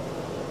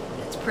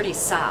 It's pretty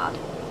sad.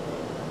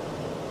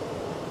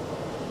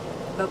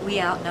 But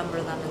we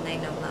outnumber them, and they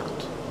know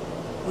that.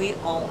 We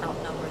all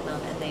outnumber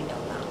them, and they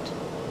know that.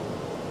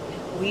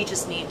 We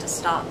just need to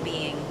stop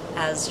being,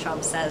 as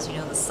Trump says, you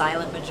know, the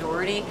silent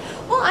majority.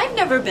 Well, I've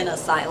never been a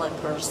silent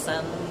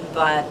person,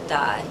 but,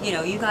 you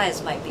know, you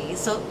guys might be.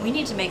 So we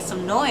need to make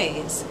some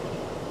noise.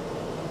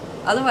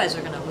 Otherwise,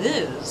 we're going to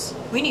lose.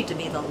 We need to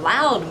be the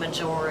loud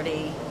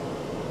majority.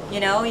 You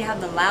know, you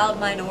have the loud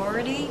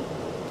minority,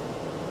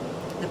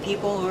 the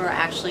people who are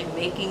actually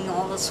making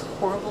all this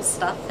horrible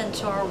stuff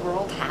into our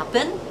world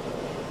happen.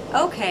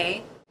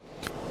 Okay.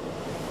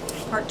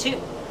 Part 2.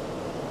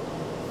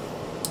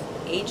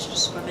 Age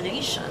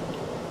discrimination.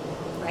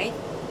 Right?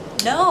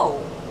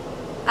 No,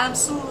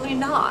 absolutely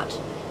not.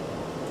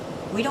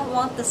 We don't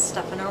want this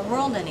stuff in our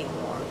world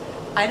anymore.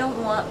 I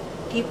don't want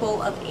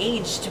people of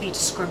age to be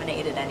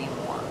discriminated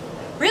anymore.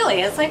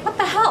 Really, it's like, what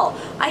the hell?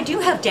 I do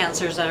have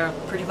dancers that are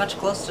pretty much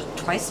close to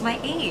twice my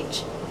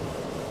age.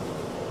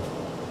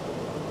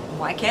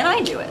 Why can't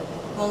I do it?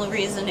 Well, the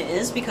reason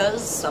is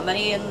because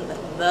somebody in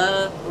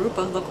the group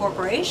of the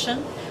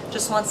corporation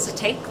just wants to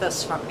take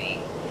this from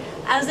me.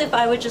 As if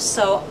I would just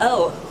so,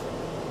 oh,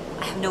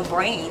 I have no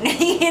brain,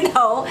 you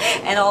know,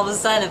 and all of a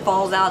sudden it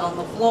falls out on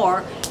the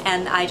floor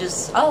and I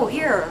just, oh,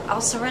 here,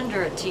 I'll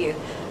surrender it to you.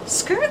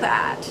 Screw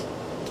that.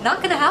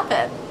 Not gonna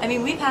happen. I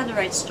mean, we've had to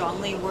write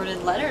strongly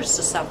worded letters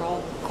to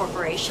several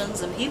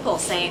corporations and people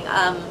saying,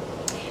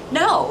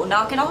 no,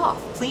 knock it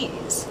off,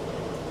 please.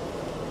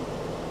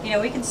 You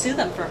know, we can sue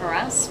them for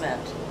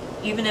harassment,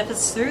 even if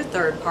it's through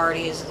third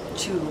parties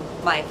to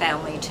my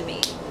family, to me,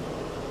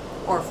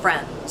 or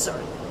friends,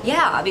 or,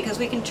 yeah, because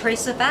we can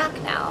trace it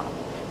back now.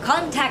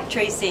 Contact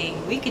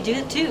tracing, we could do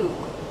it too.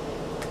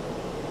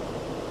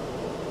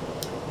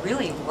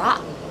 Really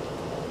rotten.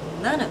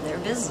 None of their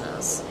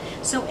business.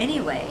 So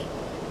anyway,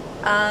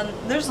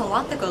 there's a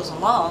lot that goes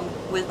along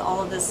with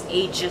all of this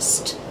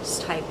ageist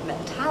type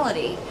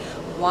mentality.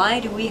 Why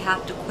do we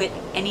have to quit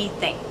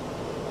anything?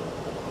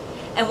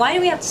 And why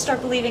do we have to start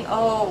believing,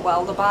 oh,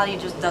 well, the body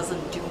just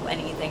doesn't do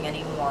anything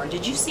anymore?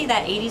 Did you see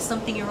that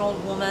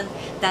 80-something-year-old woman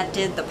that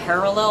did the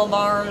parallel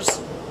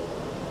bars?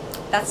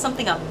 That's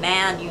something a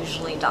man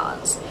usually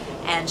does.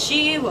 And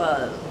she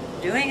was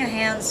doing a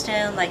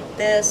handstand like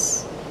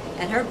this,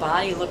 and her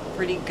body looked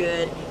pretty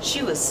good.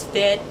 She was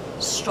fit,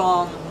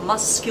 strong,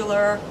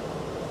 muscular.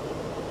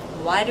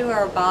 Why do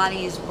our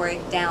bodies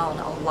break down?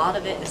 A lot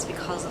of it is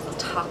because of the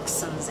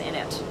toxins in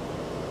it.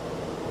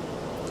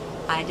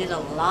 I did a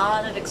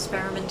lot of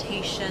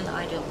experimentation.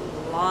 I did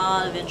a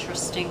lot of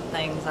interesting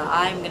things that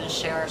I'm going to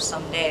share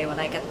someday when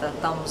I get the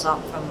thumbs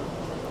up from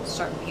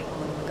certain people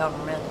in the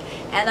government.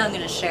 And I'm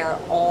going to share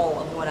all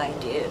of what I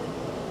did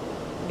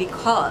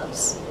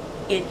because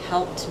it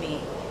helped me.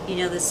 You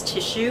know, this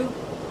tissue,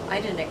 I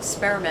did an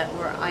experiment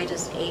where I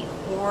just ate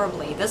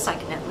horribly. This I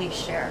can at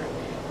least share.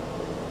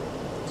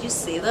 Do you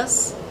see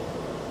this?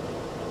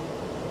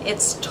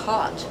 It's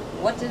taut.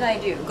 What did I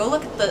do? Go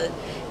look at the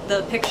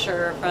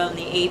picture from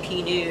the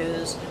AP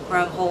News where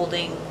I'm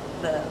holding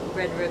the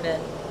red ribbon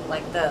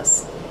like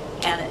this.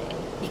 And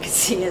you can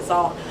see it's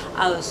all,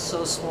 I was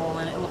so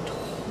swollen. It looked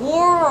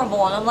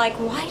horrible. And I'm like,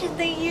 why did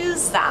they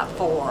use that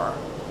for?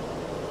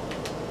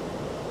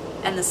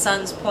 And the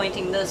sun's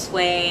pointing this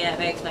way and it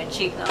makes my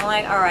cheek, and I'm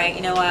like, all right,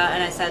 you know what?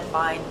 And I said,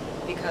 fine,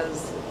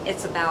 because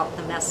it's about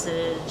the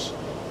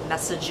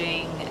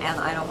messaging, and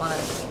I don't want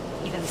to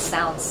even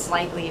sound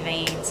slightly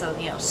vain, so,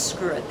 you know,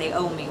 screw it. They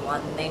owe me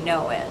one. They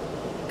know it.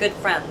 Good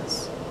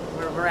friends.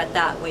 We're at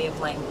that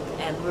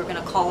wavelength, and we're going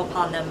to call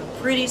upon them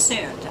pretty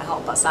soon to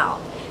help us out.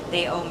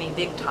 They owe me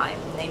big time.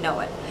 They know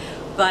it.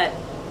 But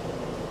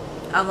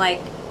I'm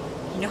like,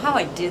 you know how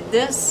I did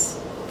this?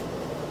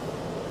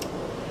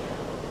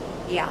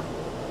 Yeah.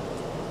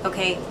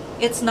 Okay,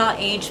 it's not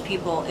age,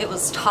 people. It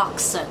was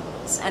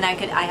toxins, and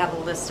I have a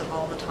list of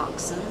all the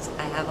toxins.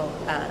 I have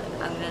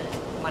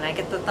when I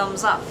get the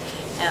thumbs up,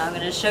 and I'm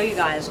gonna show you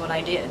guys what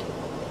I did.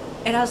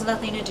 It has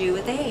nothing to do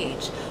with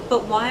age.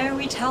 But why are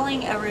we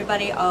telling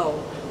everybody,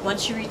 oh,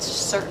 once you reach a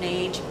certain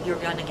age, you're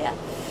gonna get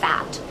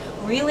fat?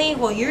 Really?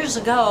 Well, years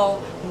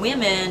ago,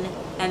 women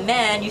and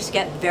men used to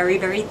get very,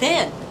 very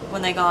thin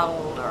when they got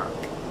older.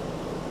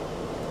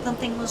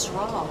 Something was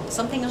wrong.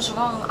 Something was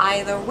wrong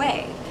either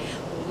way.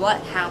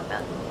 What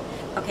happened?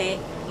 Okay,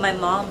 my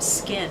mom's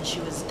skin,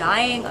 she was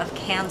dying of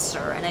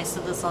cancer, and I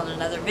said this on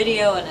another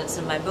video, and it's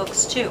in my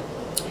books too.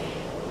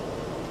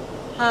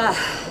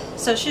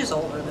 So she's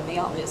older than me,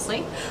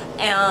 obviously,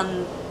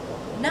 and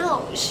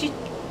no, she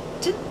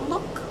didn't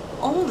look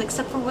old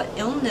except for what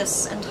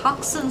illness and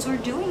toxins were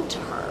doing to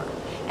her,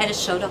 and it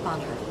showed up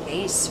on her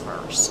face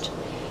first.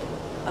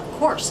 Of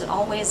course, it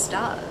always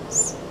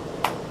does.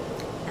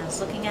 I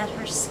was looking at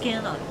her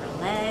skin on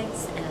her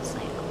legs, and it's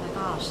like, oh my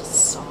gosh, it's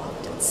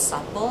soft, it's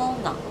supple,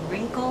 not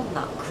wrinkled,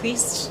 not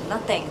creased,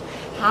 nothing.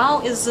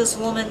 How is this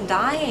woman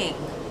dying?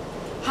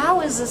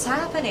 How is this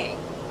happening?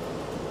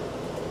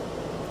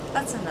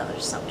 That's another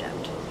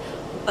subject.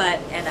 But,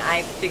 and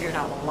I figured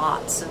out a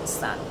lot since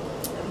then.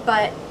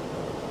 But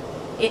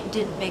it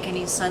didn't make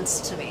any sense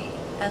to me.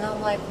 And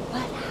I'm like,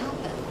 what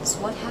happens?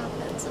 What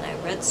happens? And I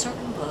read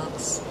certain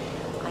books.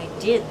 I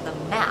did the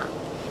math,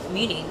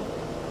 meaning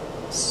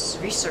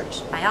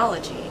researched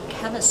biology,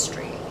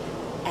 chemistry,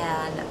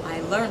 and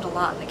I learned a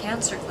lot in the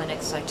cancer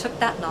clinic, so I took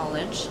that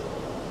knowledge.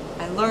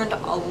 I learned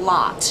a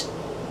lot,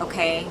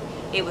 okay?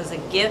 It was a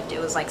gift, it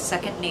was like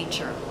second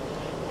nature,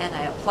 and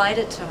I applied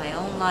it to my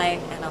own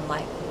life, and I'm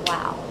like,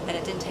 wow, and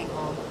it didn't take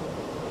long.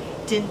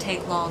 It didn't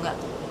take long at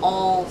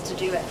all to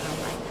do it, and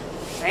I'm like,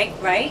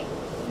 Right?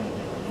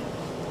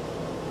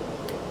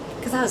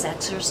 Because I was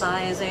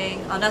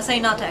exercising. I'm not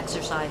saying not to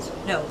exercise.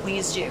 No,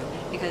 please do.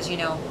 Because, you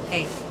know,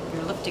 hey,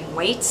 you're lifting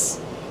weights.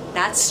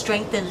 That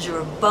strengthens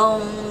your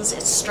bones.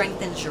 It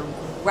strengthens your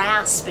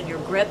grasp and your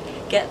grip.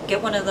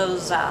 Get one of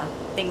those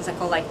things that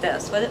go like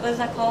this. What is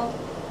that called?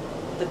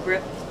 The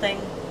grip thing?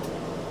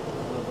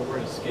 The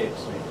word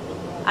escapes me.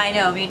 I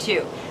know, me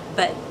too.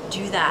 But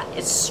do that.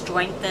 It's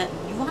strengthen.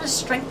 You want to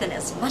strengthen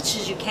as much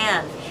as you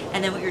can.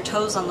 And then with your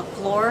toes on the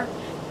floor,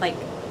 like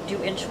do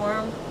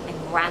inchworm and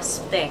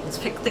grasp things.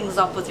 Pick things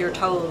up with your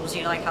toes,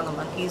 you know, like how the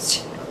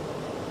monkeys do.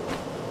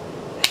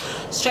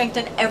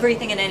 Strengthen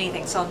everything and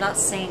anything. So I'm not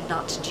saying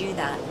not to do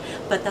that,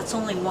 but that's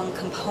only one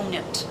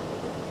component.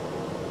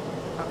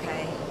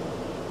 Okay?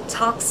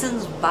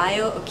 Toxins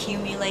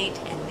bioaccumulate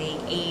and they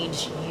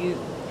age you.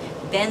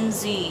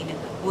 Benzene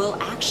will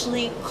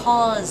actually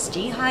cause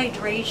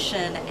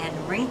dehydration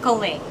and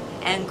wrinkling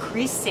and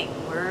creasing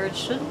where it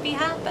shouldn't be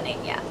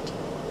happening yet.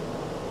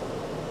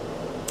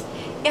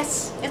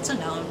 Yes, it's a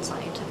known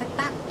scientific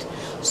fact.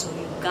 So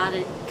you've got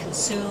to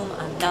consume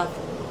enough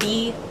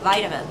B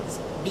vitamins.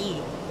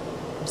 B.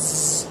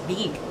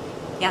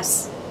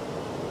 Yes,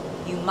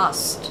 you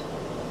must.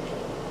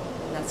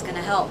 And that's going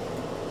to help.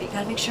 But you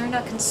got to make sure you're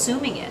not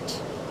consuming it.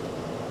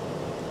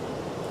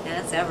 And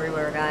it's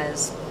everywhere,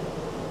 guys.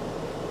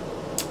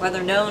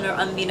 Whether known or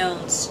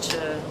unbeknownst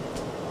to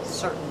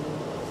certain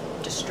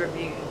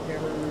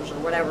distributors or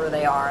whatever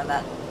they are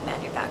that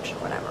manufacture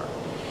whatever.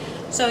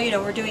 So, you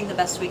know, we're doing the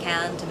best we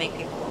can to make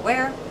people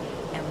aware,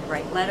 and we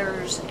write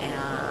letters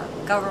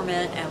and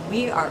government, and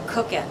we are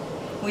cooking.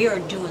 We are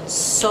doing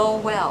so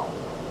well.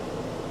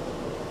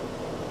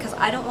 Because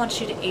I don't want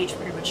you to age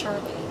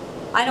prematurely.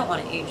 I don't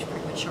want to age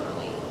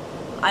prematurely.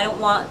 I don't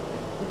want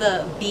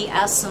the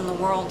BS in the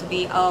world to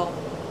be, oh,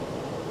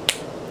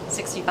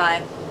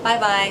 65,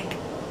 bye-bye.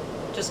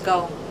 Just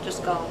go,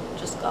 just go,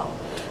 just go.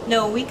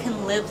 No, we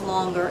can live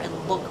longer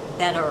and look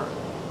better.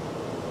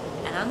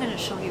 And I'm going to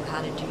show you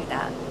how to do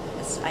that.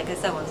 It's, like I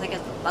said, once I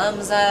get the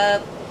thumbs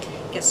up,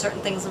 get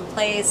certain things in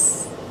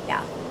place,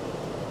 yeah.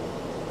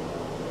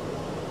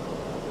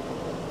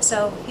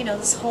 So, you know,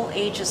 this whole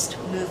ageist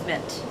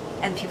movement.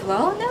 And people,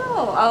 oh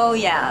no, oh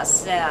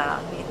yes,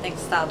 yeah.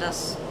 Methinks thou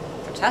dost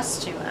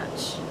protest too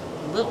much,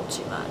 a little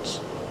too much.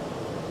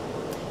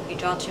 You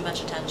draw too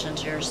much attention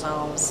to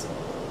yourselves.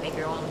 Make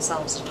your own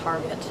selves a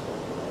target.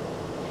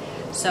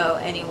 So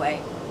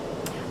anyway,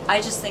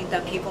 I just think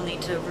that people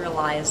need to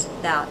realize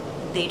that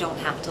they don't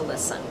have to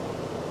listen.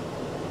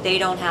 They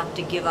don't have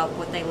to give up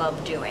what they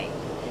love doing.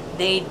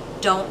 They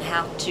don't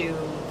have to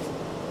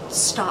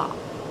stop.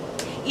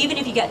 Even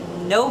if you get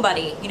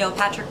nobody, you know,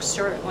 Patrick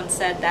Stewart once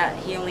said that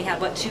he only had,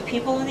 what, 2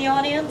 people in the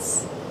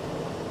audience?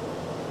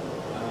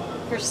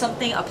 For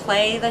something, a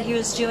play that he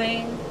was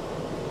doing?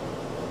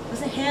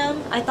 Was it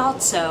him? I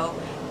thought so.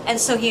 And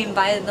so he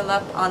invited them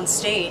up on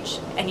stage,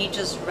 and he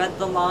just read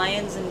the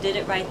lines and did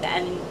it right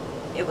then. And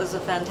it was a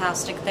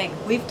fantastic thing.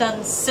 We've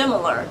done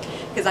similar,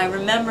 because I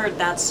remembered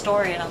that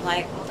story, and I'm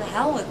like, well, to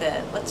hell with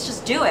it. Let's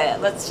just do it.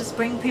 Let's just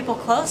bring people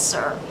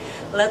closer.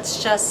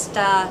 Let's just,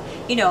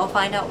 you know,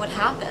 find out what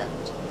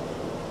happened.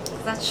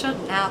 That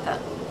shouldn't happen.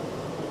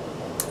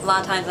 A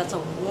lot of times that's a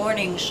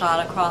warning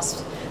shot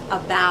across a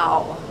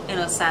bow, in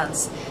a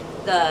sense.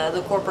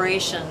 The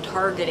corporation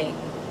targeting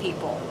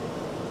people.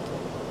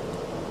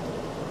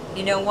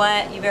 You know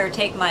what? You better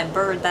take my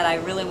bird that I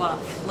really want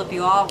to flip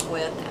you off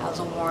with as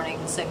a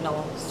warning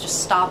signal.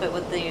 Just stop it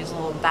with these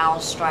little bow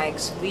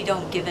strikes. We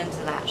don't give in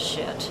to that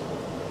shit.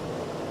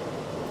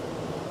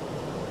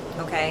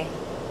 Okay?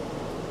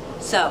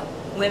 So,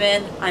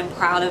 women, I'm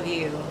proud of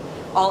you.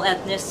 All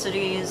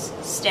ethnicities,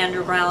 stand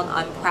your ground,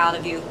 I'm proud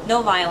of you.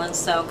 No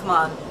violence, though, come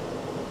on.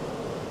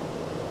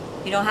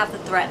 You don't have to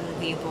threaten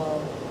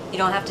people. You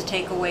don't have to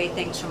take away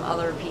things from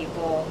other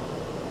people.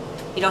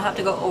 You don't have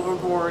to go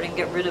overboard and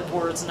get rid of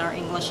words in our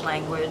English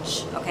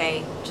language,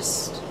 okay?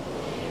 Just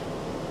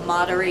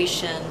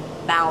moderation,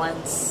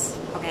 balance,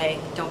 okay?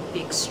 Don't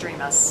be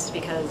extremists,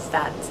 because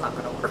that's not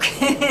going to work.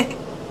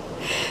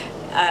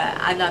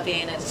 I'm not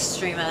being an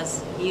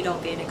extremist. You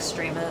don't be an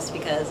extremist,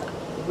 because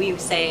we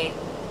say,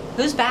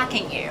 who's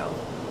backing you?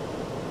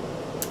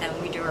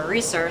 And we do our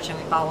research and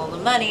we follow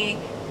the money,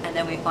 and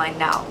then we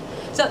find out.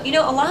 So, you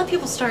know, a lot of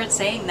people started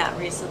saying that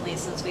recently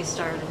since we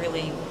started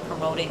really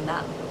promoting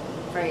that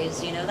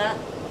phrase. You know that?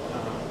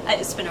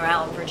 It's been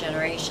around for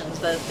generations,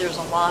 but there's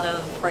a lot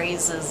of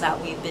phrases that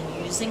we've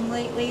been using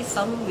lately.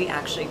 Some we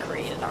actually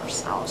created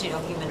ourselves, you know,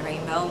 human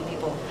rainbow, and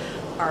people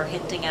are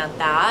hinting at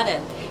that,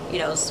 and, you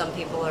know, some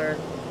people are,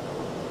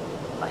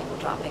 like,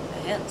 dropping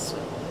the hints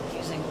with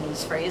using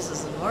these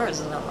phrases and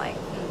words, and I'm like,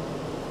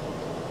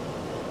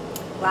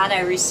 glad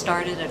I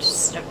restarted a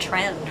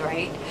trend,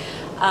 right?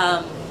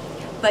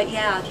 But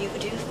yeah, if you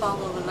do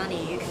follow the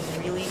money, you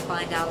can really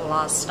find out a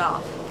lot of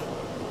stuff.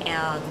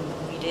 And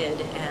we did,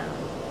 and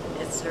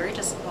it's very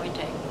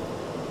disappointing.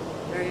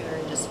 Very,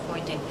 very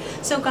disappointing.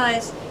 So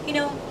guys, you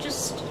know,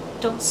 just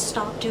don't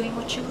stop doing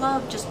what you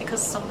love just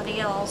because somebody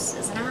else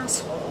is an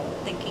asshole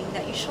thinking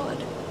that you should.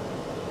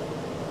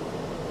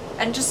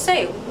 And just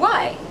say,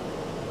 why?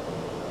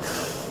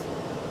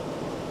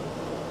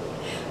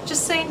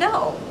 Just say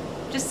no.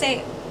 Just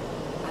say,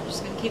 I'm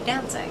just gonna keep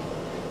dancing.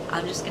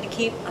 I'm just gonna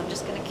keep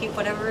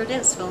whatever it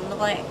is, fill in the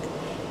blank.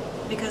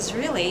 Because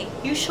really,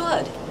 you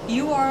should.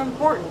 You are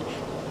important.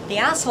 The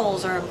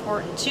assholes are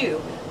important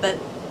too, but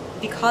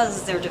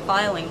because they're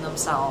defiling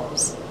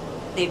themselves,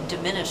 they've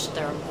diminished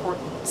their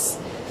importance.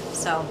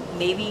 So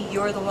maybe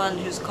you're the one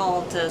who's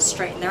called to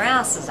straighten their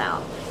asses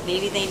out.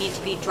 Maybe they need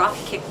to be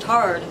drop-kicked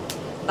hard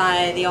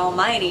by the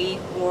Almighty,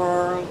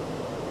 or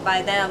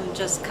by them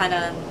just kind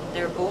of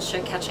their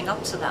bullshit catching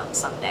up to them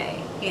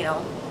someday. You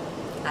know,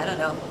 I don't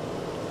know.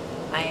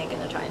 I ain't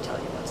gonna try and tell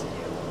you what to do.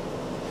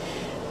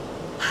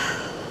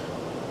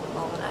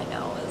 All that I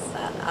know is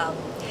that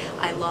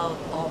I love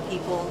all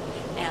people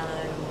and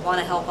I want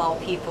to help all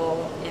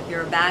people. If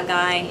you're a bad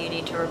guy, you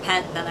need to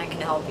repent, then I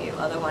can help you.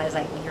 Otherwise,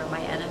 you're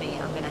my enemy.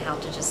 I'm gonna have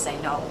to just say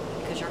no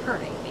because you're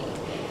hurting me,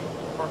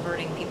 or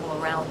hurting people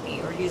around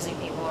me, or using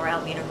people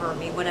around me to hurt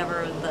me,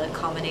 whatever the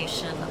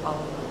combination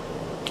of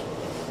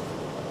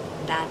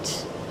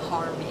that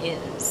harm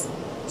is.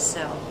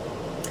 So,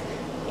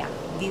 yeah,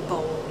 be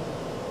bold.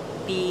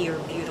 Be your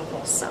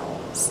beautiful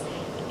selves.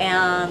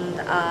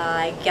 And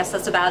I guess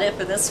that's about it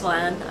for this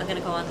one. I'm going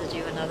to go on to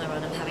do another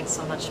one. I'm having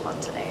so much fun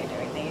today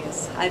doing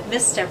these. I've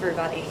missed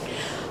everybody.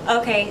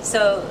 Okay,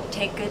 so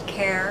take good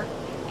care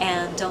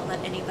and don't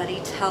let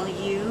anybody tell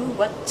you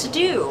what to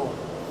do.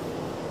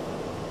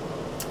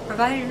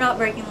 Provided you're not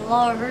breaking the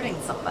law or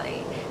hurting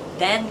somebody.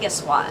 Then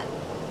guess what?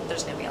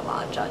 There's going to be a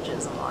lot of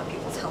judges and a lot of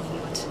people telling you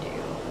what to do.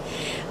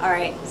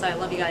 Alright, so I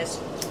love you guys.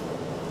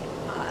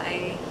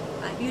 Bye.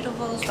 Bye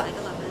beautifuls. Bye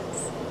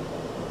beloveds.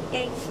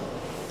 Yay.